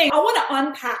here's the thing. I want to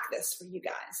unpack this for you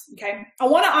guys, okay? I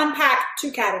want to unpack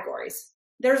 2 categories.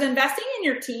 There's investing in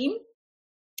your team,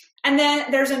 and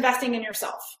then there's investing in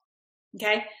yourself,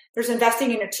 okay? There's investing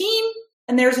in your team,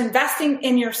 and there's investing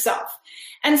in yourself.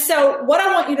 And so what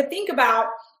I want you to think about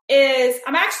is,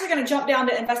 I'm actually going to jump down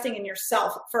to investing in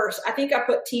yourself first. I think I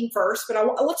put team first,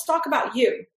 but let's talk about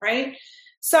you, right?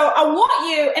 So I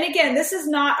want you, and again, this is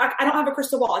not, I don't have a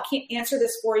crystal ball. I can't answer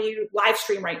this for you live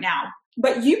stream right now,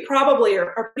 but you probably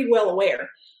are pretty well aware.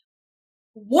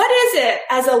 What is it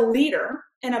as a leader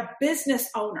and a business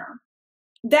owner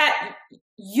that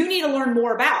you need to learn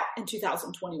more about in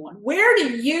 2021? Where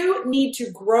do you need to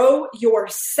grow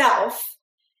yourself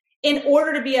in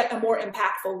order to be a more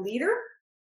impactful leader,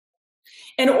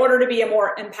 in order to be a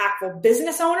more impactful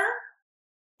business owner,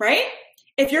 right?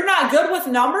 If you're not good with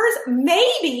numbers,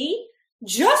 maybe,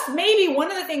 just maybe,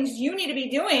 one of the things you need to be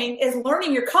doing is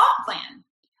learning your comp plan,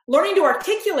 learning to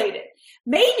articulate it.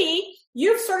 Maybe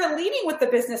you've started leading with the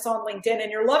business on LinkedIn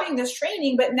and you're loving this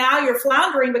training, but now you're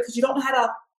floundering because you don't know how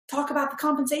to talk about the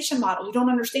compensation model. You don't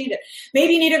understand it.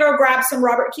 Maybe you need to go grab some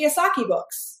Robert Kiyosaki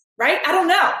books, right? I don't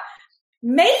know.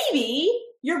 Maybe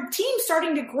your team's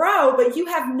starting to grow, but you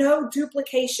have no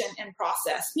duplication in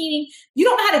process, meaning you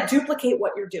don't know how to duplicate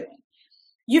what you're doing.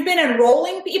 You've been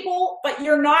enrolling people, but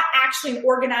you're not actually an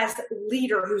organized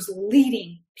leader who's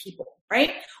leading people,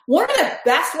 right? One of the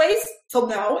best ways to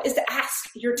know is to ask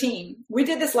your team. We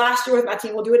did this last year with my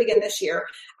team. We'll do it again this year.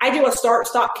 I do a start,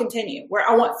 stop, continue, where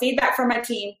I want feedback from my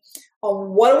team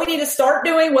on what do we need to start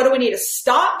doing, what do we need to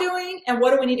stop doing, and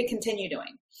what do we need to continue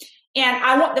doing. And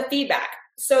I want the feedback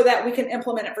so that we can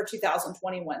implement it for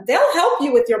 2021. They'll help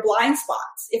you with your blind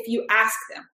spots if you ask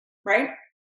them, right?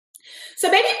 So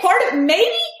maybe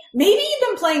maybe you've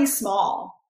been playing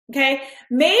small, okay?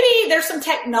 Maybe there's some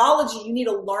technology you need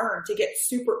to learn to get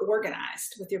super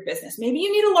organized with your business. Maybe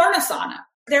you need to learn Asana.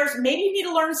 Maybe you need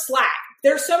to learn Slack.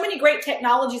 There's so many great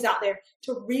technologies out there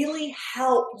to really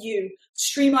help you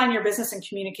streamline your business and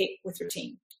communicate with your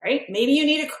team, right? Maybe you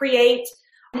need to create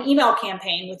an email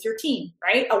campaign with your team,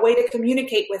 right? A way to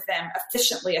communicate with them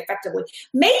efficiently, effectively.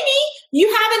 Maybe you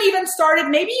haven't even started,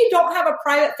 maybe you don't have a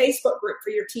private Facebook group for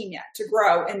your team yet to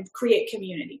grow and create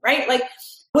community, right? Like,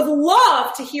 would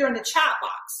love to hear in the chat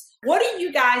box, what do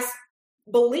you guys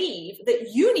believe that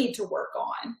you need to work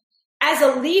on as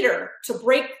a leader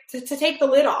to take the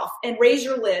lid off and raise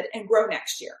your lid and grow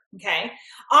next year, okay?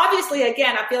 Obviously,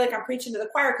 again, I feel like I'm preaching to the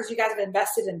choir because you guys have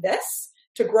invested in this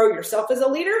to grow yourself as a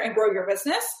leader and grow your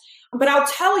business. But I'll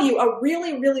tell you a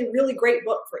really, really, really great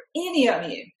book for any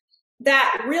of you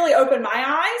that really opened my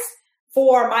eyes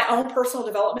for my own personal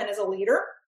development as a leader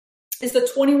is the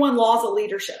 21 Laws of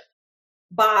Leadership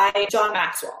by John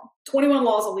Maxwell. 21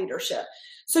 Laws of Leadership.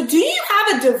 So do you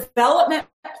have a development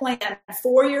plan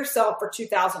for yourself for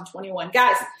 2021?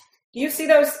 Guys, do you see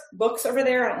those books over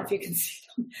there? I don't know if you can see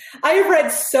them. I have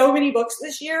read so many books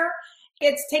this year.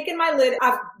 It's taken my lid.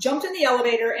 I've jumped in the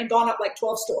elevator and gone up like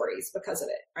 12 stories because of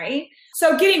it, right?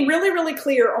 So getting really, really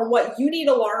clear on what you need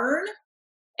to learn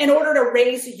in order to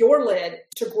raise your lid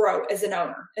to grow as an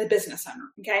owner, a business owner,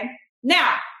 okay?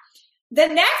 Now, the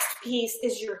next piece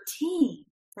is your team,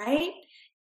 right?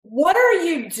 What are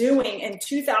you doing in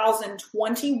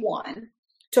 2021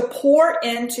 to pour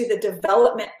into the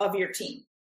development of your team?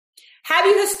 Have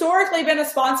you historically been a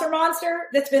sponsor monster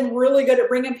that's been really good at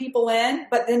bringing people in,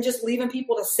 but then just leaving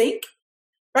people to sink,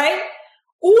 right?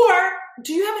 Or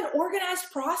do you have an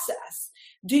organized process?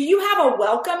 Do you have a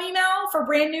welcome email for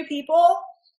brand new people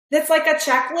that's like a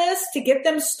checklist to get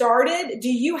them started? Do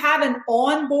you have an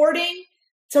onboarding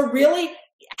to really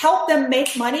help them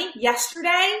make money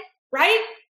yesterday, right?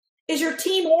 Is your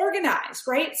team organized,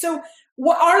 right? So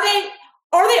what are they?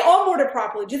 Are they onboarded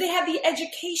properly? Do they have the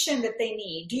education that they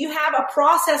need? Do you have a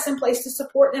process in place to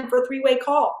support them for three-way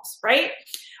calls, right?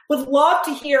 Would love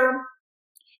to hear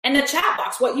in the chat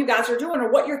box what you guys are doing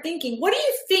or what you're thinking. What do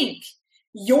you think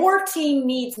your team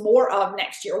needs more of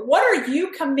next year? What are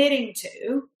you committing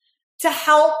to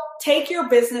help take your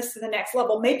business to the next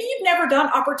level? Maybe you've never done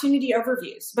opportunity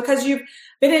overviews because you've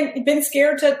been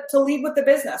scared to lead with the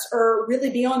business or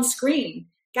really be on screen.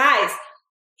 Guys,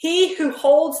 he who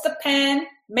holds the pen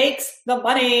makes the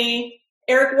money.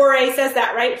 Eric Worre says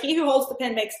that, right? He who holds the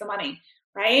pen makes the money,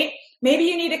 right? Maybe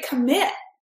you need to commit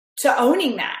to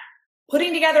owning that,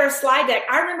 putting together a slide deck.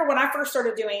 I remember when I first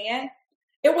started doing it,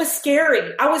 it was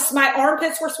scary. My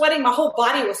armpits were sweating. My whole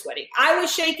body was sweating. I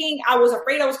was shaking. I was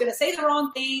afraid I was going to say the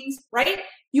wrong things, right?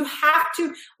 You have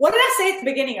to. What did I say at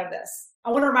the beginning of this?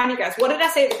 I want to remind you guys. What did I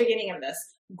say at the beginning of this?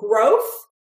 Growth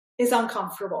is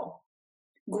uncomfortable.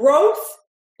 Growth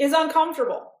is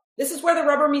uncomfortable. This is where the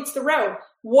rubber meets the road.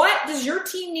 What does your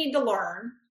team need to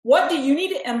learn? What do you need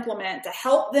to implement to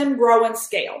help them grow and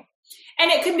scale?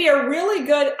 And it can be a really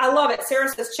good, I love it. Sarah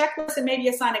says, checklist and maybe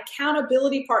assign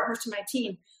accountability partners to my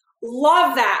team.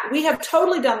 Love that. We have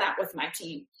totally done that with my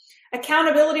team.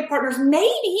 Accountability partners.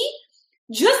 Maybe,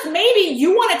 just maybe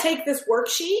you want to take this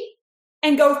worksheet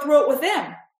and go through it with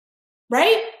them,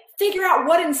 right? Figure out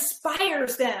what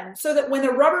inspires them so that when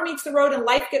the rubber meets the road and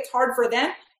life gets hard for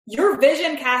them, you're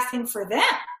vision casting for them,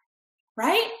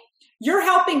 right? You're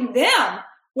helping them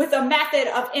with a method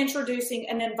of introducing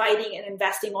and inviting and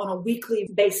investing on a weekly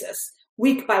basis,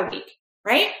 week by week,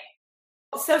 right?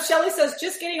 So Shelly says,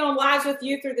 just getting on lives with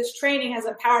you through this training has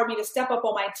empowered me to step up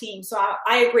on my team. So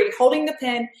I agree. Holding the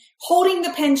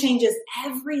pen changes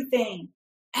everything,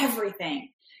 everything.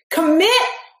 Commit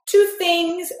to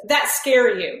things that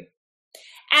scare you.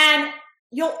 And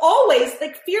you'll always,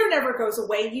 fear never goes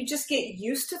away. You just get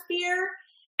used to fear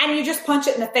and you just punch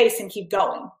it in the face and keep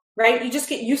going. Right? You just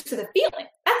get used to the feeling.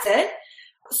 That's it.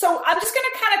 So I'm just going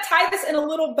to kind of tie this in a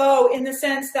little bow in the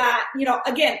sense that,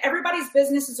 again, everybody's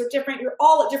businesses are different. You're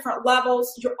all at different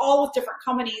levels. You're all with different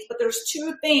companies, but there's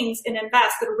two things in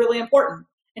Invest that are really important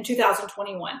in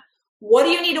 2021. What do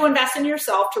you need to invest in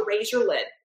yourself to raise your lid?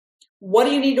 What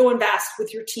do you need to invest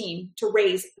with your team to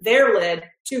raise their lid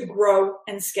to grow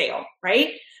and scale,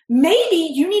 right?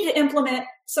 Maybe you need to implement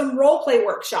some role play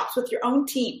workshops with your own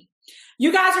team.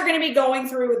 You guys are going to be going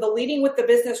through the Leading with the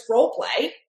Business role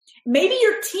play. Maybe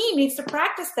your team needs to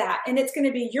practice that, and it's going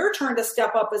to be your turn to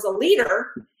step up as a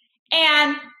leader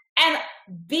and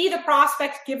be the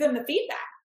prospect, give them the feedback,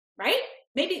 right?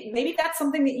 Maybe that's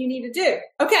something that you need to do.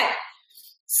 Okay,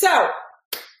 so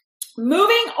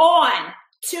moving on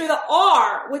to the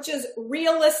R, which is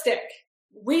realistic.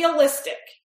 Realistic.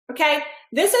 Okay,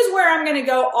 this is where I'm going to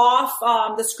go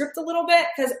off the script a little bit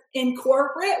because in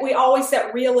corporate, we always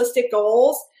set realistic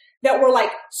goals that were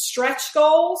like stretch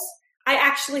goals. I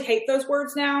actually hate those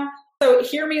words now. So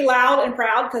hear me loud and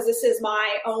proud because this is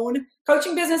my own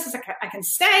coaching business. I can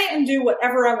say and do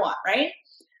whatever I want, right?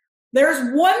 There's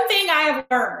one thing I have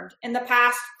learned in the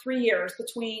past 3 years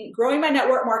between growing my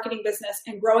network marketing business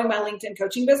and growing my LinkedIn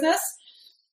coaching business.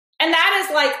 And that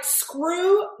is like,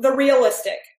 screw the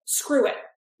realistic. Screw it.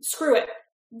 Screw it.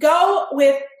 Go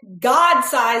with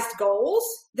God-sized goals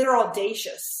that are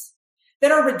audacious,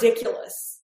 that are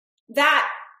ridiculous, that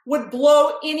would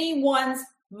blow anyone's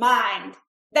mind,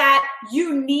 that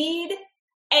you need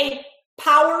a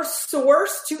power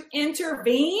source to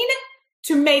intervene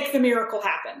to make the miracle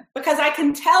happen. Because I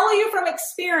can tell you from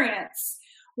experience,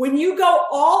 when you go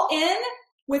all in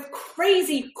with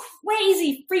crazy,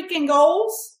 crazy freaking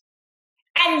goals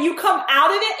and you come out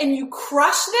of it and you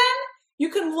crush them, you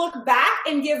can look back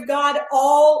and give God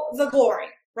all the glory,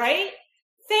 right?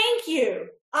 Thank you.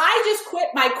 I just quit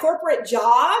my corporate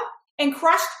job and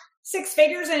crushed 6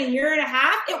 figures in a year and a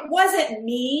half. It wasn't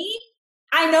me.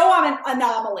 I know I'm an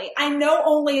anomaly. I know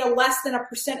only a less than 1%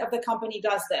 of the company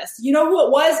does this. You know who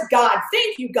it was? God.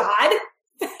 Thank you, God.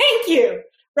 Thank you,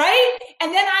 right?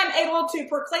 And then I'm able to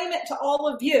proclaim it to all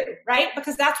of you, right?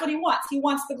 Because that's what he wants. He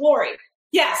wants the glory.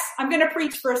 Yes, I'm going to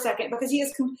preach for a second because he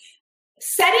is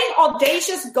setting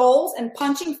audacious goals and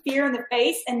punching fear in the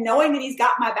face and knowing that he's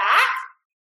got my back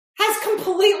has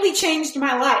completely changed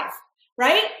my life,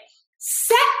 right?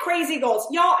 Set crazy goals.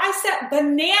 Y'all, I set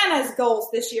bananas goals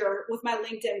this year with my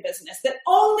LinkedIn business that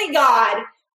only God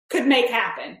could make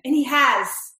happen. And he has.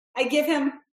 I give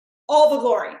him all the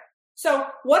glory. So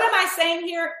what am I saying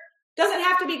here? Doesn't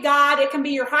have to be God. It can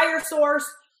be your higher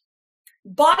source.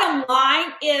 Bottom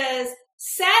line is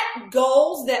set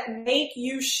goals that make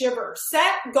you shiver.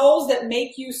 Set goals that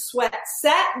make you sweat.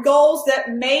 Set goals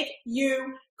that make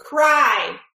you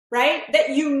cry, right?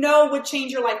 That you know would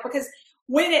change your life. Because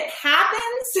when it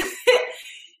happens,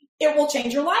 it will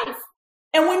change your life.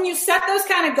 And when you set those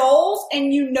kind of goals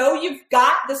and you know you've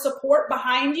got the support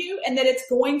behind you and that it's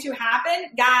going to happen,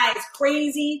 guys,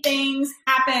 crazy things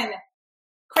happen.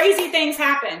 Crazy things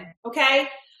happen, okay?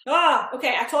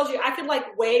 Okay, I told you I could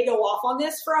way go off on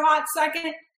this for a hot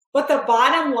second, but the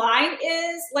bottom line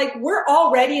is we're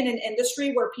already in an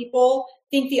industry where people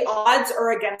think the odds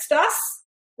are against us,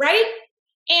 right?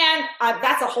 And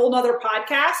that's a whole nother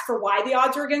podcast for why the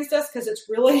odds are against us, because it's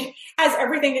really has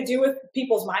everything to do with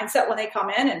people's mindset when they come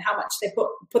in and how much they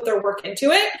put their work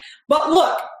into it. But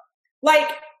look,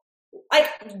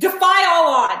 defy all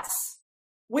odds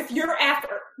with your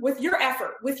effort, with your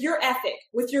ethic,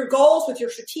 with your goals, with your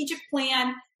strategic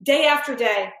plan, day after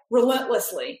day,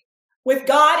 relentlessly, with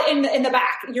God in the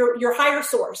back, your higher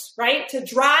source, right? To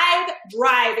drive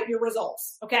at your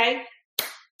results, okay?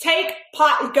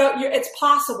 It's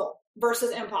possible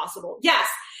versus impossible. Yes.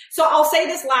 So I'll say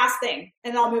this last thing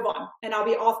and I'll move on and I'll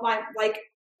be off my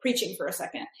preaching for a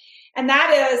second. And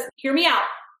that is, hear me out.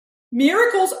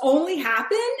 Miracles only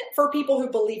happen for people who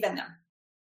believe in them.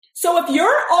 So if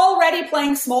you're already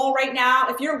playing small right now,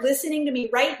 if you're listening to me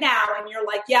right now and you're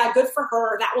yeah, good for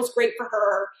her. That was great for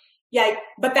her. Yeah,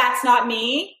 but that's not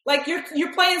me.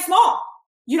 You're playing small.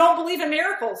 You don't believe in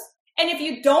miracles. And if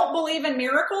you don't believe in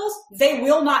miracles, they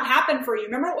will not happen for you.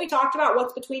 Remember what we talked about?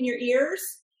 What's between your ears?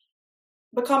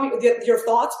 Your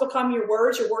thoughts become your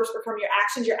words become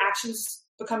your actions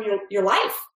become your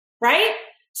life, right?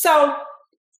 So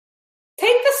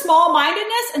take the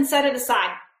small-mindedness and set it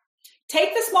aside.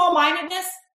 Take the small-mindedness,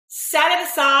 set it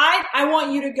aside. I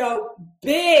want you to go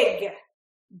big,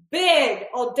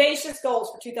 audacious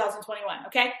goals for 2021,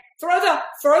 okay? Throw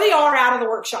the R out of the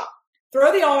workshop.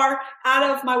 Throw the R out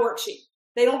of my worksheet.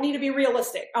 They don't need to be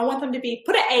realistic. I want them to be,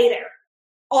 put an A there.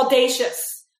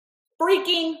 Audacious.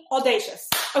 Freaking audacious.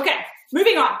 Okay,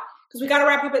 moving on, because we got to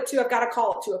wrap up at 2. I've got a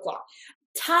call at 2 o'clock.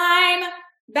 Time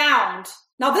bound.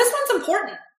 Now this one's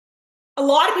important. A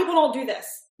lot of people don't do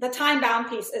this. The time bound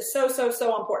piece is so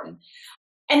important.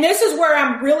 And this is where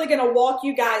I'm really going to walk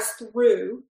you guys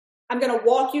through. I'm going to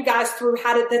walk you guys through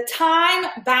how did the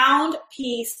time bound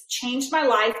piece change my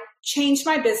life, changed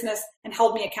my business, and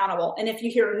held me accountable. And if you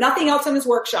hear nothing else in this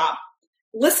workshop,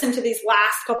 listen to these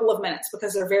last couple of minutes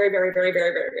because they're very, very, very,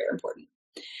 very, very, very important.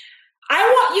 I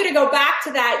want you to go back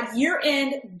to that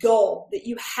year-end goal that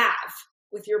you have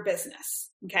with your business,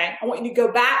 okay? I want you to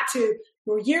go back to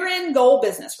your year-end goal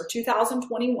business for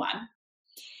 2021.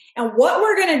 And what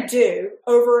we're going to do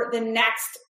over the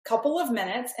next couple of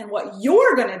minutes and what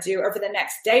you're going to do over the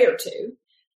next day or two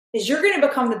is you're going to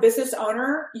become the business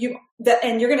owner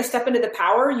and you're going to step into the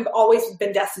power you've always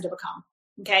been destined to become,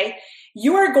 okay?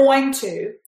 You are going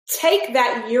to take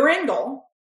that year-end goal,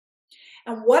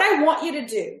 and what I want you to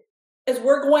do is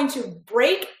we're going to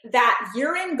break that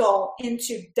year-end goal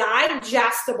into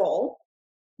digestible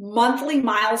monthly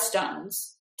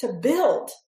milestones to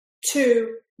build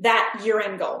to that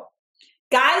year-end goal.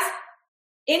 Guys,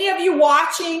 any of you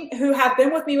watching who have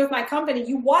been with me with my company,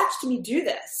 you watched me do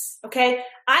this, okay?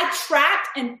 I tracked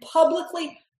and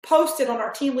publicly posted on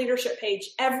our team leadership page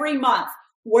every month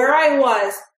where I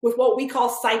was with what we call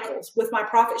cycles with my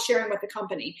profit sharing with the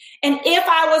company. And if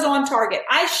I was on target,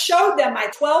 I showed them my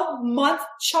 12-month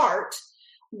chart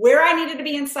where I needed to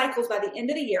be in cycles by the end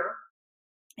of the year.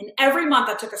 And every month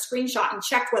I took a screenshot and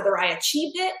checked whether I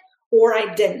achieved it or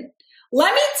I didn't.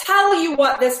 Let me tell you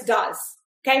what this does.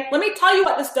 Okay, let me tell you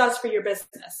what this does for your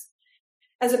business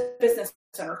as a business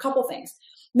owner. A couple things.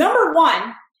 Number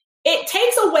one, it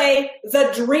takes away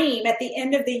the dream at the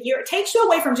end of the year. It takes you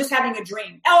away from just having a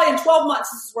dream. Oh, in 12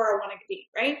 months, this is where I want to be,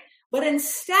 right? But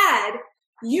instead,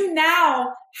 you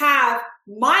now have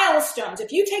milestones.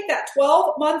 If you take that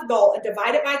 12-month goal and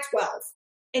divide it by 12,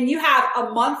 and you have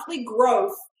a monthly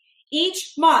growth,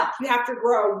 each month you have to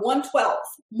grow 1/12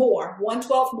 more,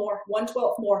 1/12 more,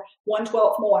 1/12 more,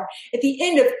 1/12 more. At the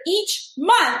end of each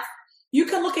month, you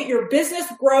can look at your business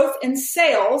growth and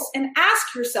sales and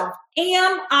ask yourself,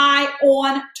 am I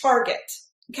on target?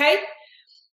 Okay?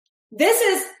 This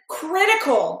is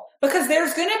critical because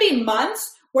there's going to be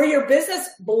months where your business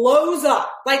blows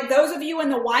up. Like those of you in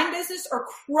the wine business are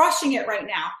crushing it right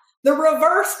now. The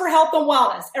reverse for health and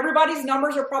wellness. Everybody's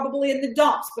numbers are probably in the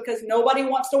dumps because nobody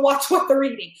wants to watch what they're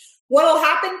eating. What'll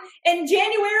happen in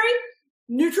January?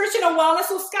 Nutrition and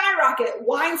wellness will skyrocket.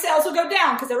 Wine sales will go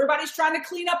down because everybody's trying to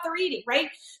clean up their eating, right?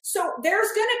 So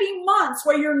there's going to be months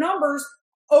where your numbers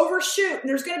overshoot. And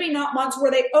there's going to be not months where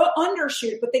they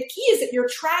undershoot. But the key is that you're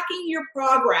tracking your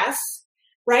progress,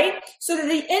 right? So that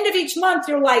at the end of each month,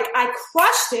 you're like, I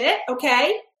crushed it,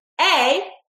 okay? A,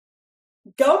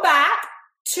 go back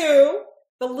to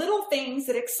the little things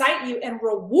that excite you and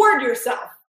reward yourself.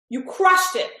 You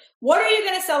crushed it. What are you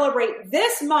going to celebrate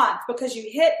this month because you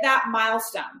hit that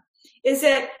milestone? Is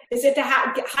it to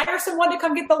hire someone to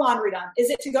come get the laundry done?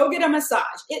 Is it to go get a massage?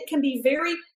 It can be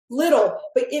very little,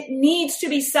 but it needs to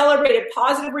be celebrated.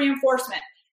 Positive reinforcement.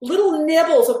 Little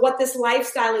nibbles of what this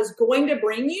lifestyle is going to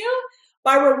bring you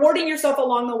by rewarding yourself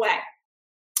along the way.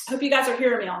 I hope you guys are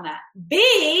hearing me on that.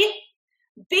 B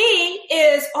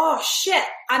is, oh shit,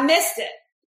 I missed it.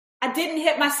 I didn't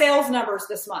hit my sales numbers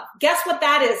this month. Guess what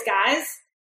that is, guys?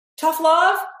 Tough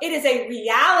love. It is a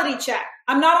reality check.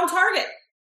 I'm not on target.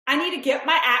 I need to get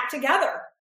my act together.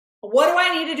 What do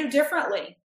I need to do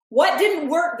differently? What didn't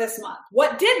work this month?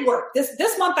 What did work?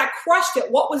 This month I crushed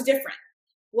it. What was different?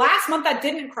 Last month I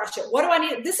didn't crush it. What do I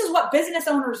need? This is what business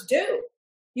owners do.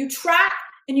 You track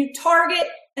and you target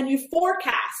and you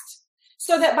forecast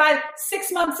so that by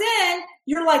 6 months in,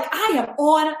 you're like, I am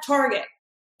on target.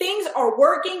 Things are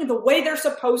working the way they're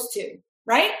supposed to,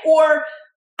 right? Or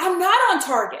I'm not on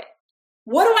target.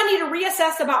 What do I need to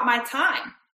reassess about my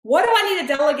time? What do I need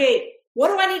to delegate? What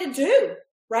do I need to do,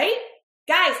 right?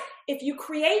 Guys, if you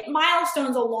create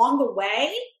milestones along the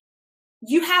way,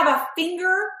 you have a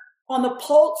finger on the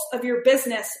pulse of your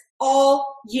business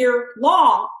all year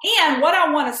long. And what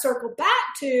I want to circle back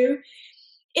to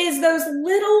is those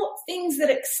little things that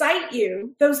excite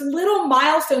you, those little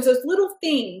milestones, those little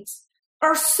things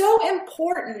are so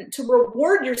important to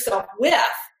reward yourself with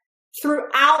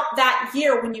throughout that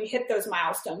year when you hit those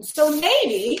milestones. So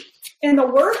maybe in the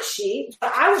worksheet,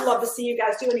 but I would love to see you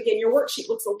guys do, and again, your worksheet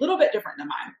looks a little bit different than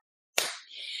mine,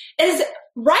 is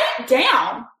write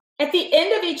down at the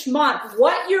end of each month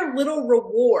what your little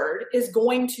reward is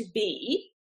going to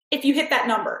be if you hit that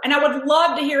number. And I would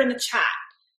love to hear in the chat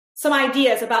some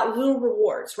ideas about little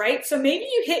rewards, right? So maybe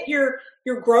you hit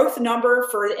your growth number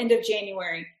for the end of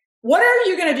January. What are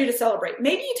you going to do to celebrate?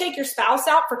 Maybe you take your spouse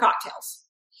out for cocktails.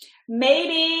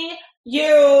 Maybe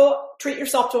you treat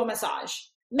yourself to a massage.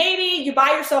 Maybe you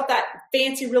buy yourself that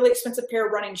fancy, really expensive pair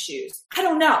of running shoes. I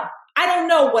don't know. I don't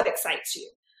know what excites you,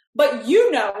 but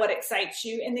you know what excites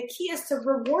you. And the key is to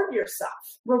reward yourself.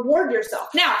 Reward yourself.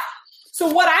 Now, so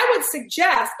what I would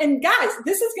suggest, and guys,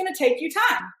 this is going to take you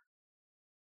time.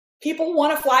 People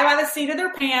want to fly by the seat of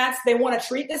their pants. They want to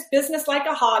treat this business like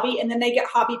a hobby, and then they get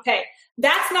hobby pay.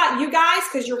 That's not you guys,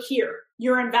 because you're here.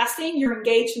 You're investing, you're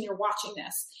engaged, and you're watching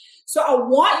this. So I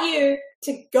want you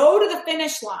to go to the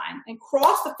finish line and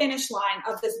cross the finish line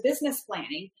of this business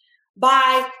planning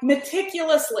by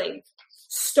meticulously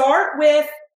start with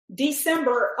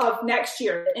December of next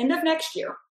year, the end of next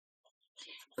year.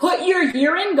 Put your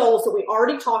year-end goals that we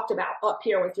already talked about up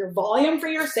here with your volume for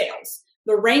your sales,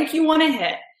 the rank you want to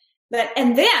hit.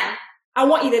 And then I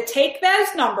want you to take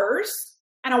those numbers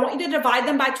and I want you to divide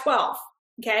them by 12.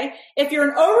 Okay. If you're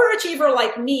an overachiever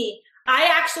like me, I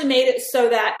actually made it so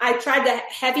that I tried to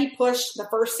heavy push the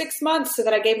first 6 months so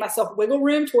that I gave myself wiggle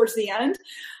room towards the end.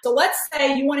 So let's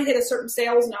say you want to hit a certain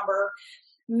sales number.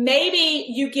 Maybe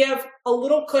you give a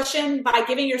little cushion by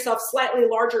giving yourself slightly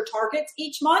larger targets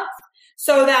each month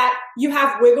so that you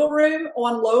have wiggle room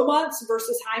on low months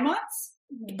versus high months.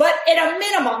 But at a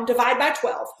minimum, divide by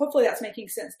 12. Hopefully that's making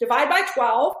sense. Divide by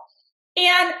 12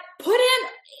 and put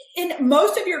in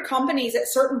most of your companies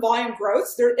at certain volume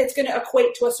growths, it's going to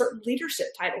equate to a certain leadership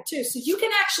title too. So you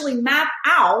can actually map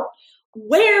out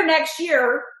where next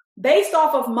year, based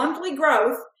off of monthly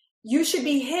growth, you should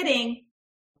be hitting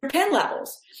your pin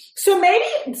levels. So maybe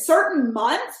in certain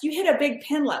months, you hit a big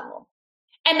pin level.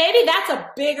 And maybe that's a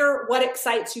bigger what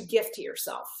excites you gift to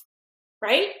yourself,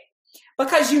 right?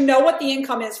 Because you know what the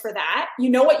income is for that. You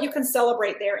know what you can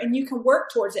celebrate there and you can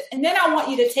work towards it. And then I want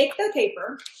you to take the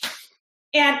paper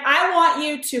and I want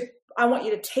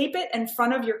you to tape it in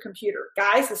front of your computer.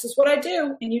 Guys, this is what I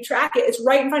do. And you track it. It's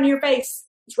right in front of your face.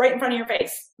 It's right in front of your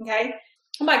face. Okay.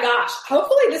 Oh my gosh.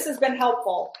 Hopefully this has been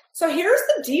helpful. So here's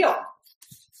the deal.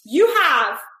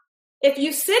 If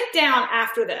you sit down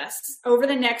after this over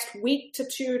the next week to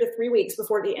 2 to 3 weeks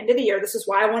before the end of the year, this is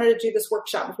why I wanted to do this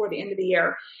workshop before the end of the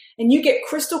year, and you get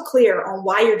crystal clear on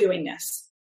why you're doing this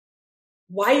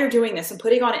and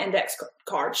putting on an index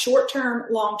card, short-term,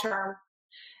 long-term.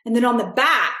 And then on the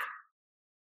back,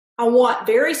 I want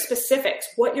very specifics,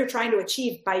 what you're trying to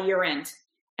achieve by year end,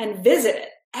 and visit it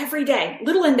every day.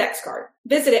 Little index card.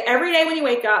 Visit it every day when you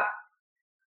wake up,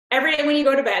 every day when you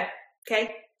go to bed.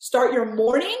 Okay. Start your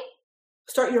morning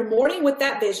with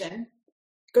that vision.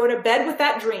 Go to bed with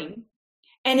that dream.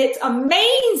 And it's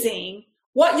amazing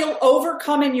what you'll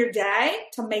overcome in your day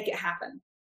to make it happen.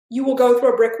 You will go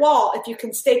through a brick wall if you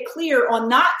can stay clear on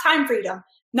not time freedom,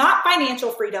 not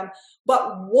financial freedom,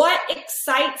 but what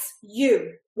excites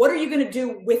you. What are you going to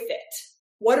do with it?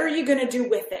 What are you going to do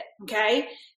with it? Okay.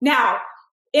 Now,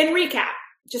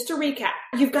 just to recap,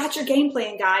 you've got your game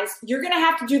plan, guys. You're going to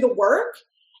have to do the work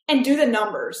and do the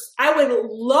numbers. I would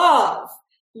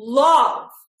love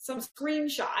some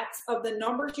screenshots of the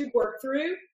numbers you've worked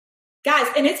through, guys.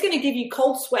 And it's going to give you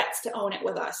cold sweats to own it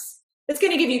with us. It's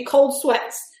going to give you cold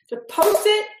sweats to post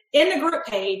it in the group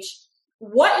page,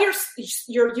 what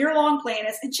your year-long plan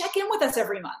is, and check in with us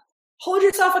every month. Hold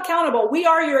yourself accountable. We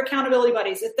are your accountability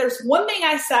buddies. If there's one thing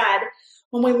I said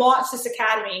when we launched this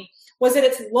academy, was that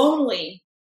it's lonely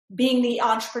being the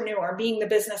entrepreneur, being the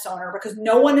business owner, because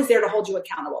no one is there to hold you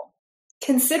accountable.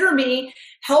 Consider me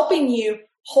helping you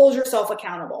hold yourself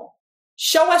accountable.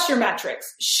 Show us your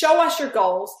metrics. Show us your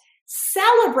goals.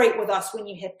 Celebrate with us when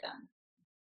you hit them.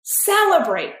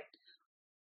 Celebrate.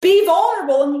 Be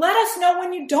vulnerable and let us know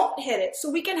when you don't hit it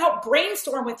so we can help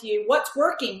brainstorm with you what's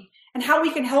working and how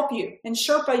we can help you and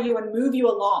Sherpa you and move you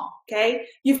along, okay?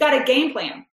 You've got a game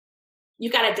plan.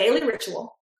 You've got a daily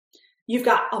ritual. You've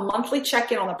got a monthly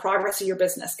check-in on the progress of your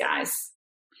business, guys.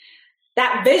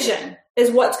 That vision is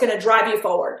what's going to drive you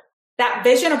forward. That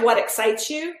vision of what excites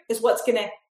you is what's going to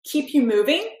keep you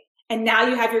moving. And now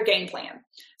you have your game plan.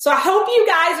 So I hope you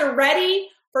guys are ready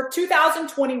for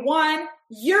 2021.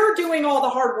 You're doing all the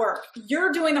hard work.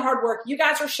 You're doing the hard work. You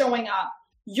guys are showing up.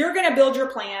 You're going to build your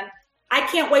plan. I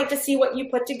can't wait to see what you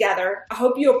put together. I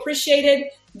hope you appreciated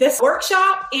this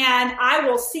workshop, and I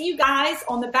will see you guys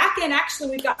on the back end. Actually,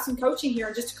 we've got some coaching here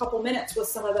in just a couple minutes with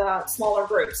some of the smaller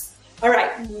groups. All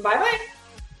right. Bye-bye.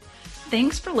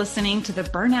 Thanks for listening to the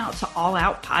Burnout to All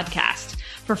Out podcast.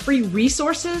 For free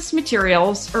resources,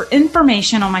 materials, or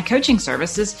information on my coaching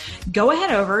services, go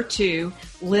ahead over to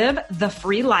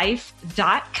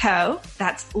livethefreelife.co.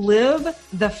 That's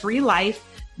livethefreelife.co.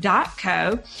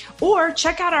 Or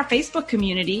check out our Facebook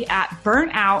community at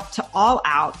Burnout to All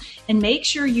Out, and make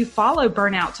sure you follow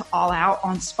Burnout to All Out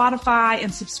on Spotify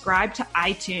and subscribe to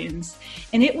iTunes.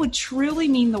 And it would truly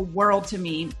mean the world to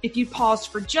me if you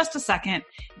paused for just a second,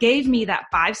 gave me that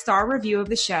 5-star review of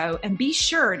the show, and be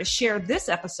sure to share this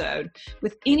episode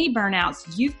with any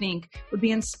burnouts you think would be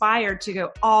inspired to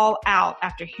go all out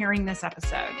after hearing this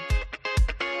episode.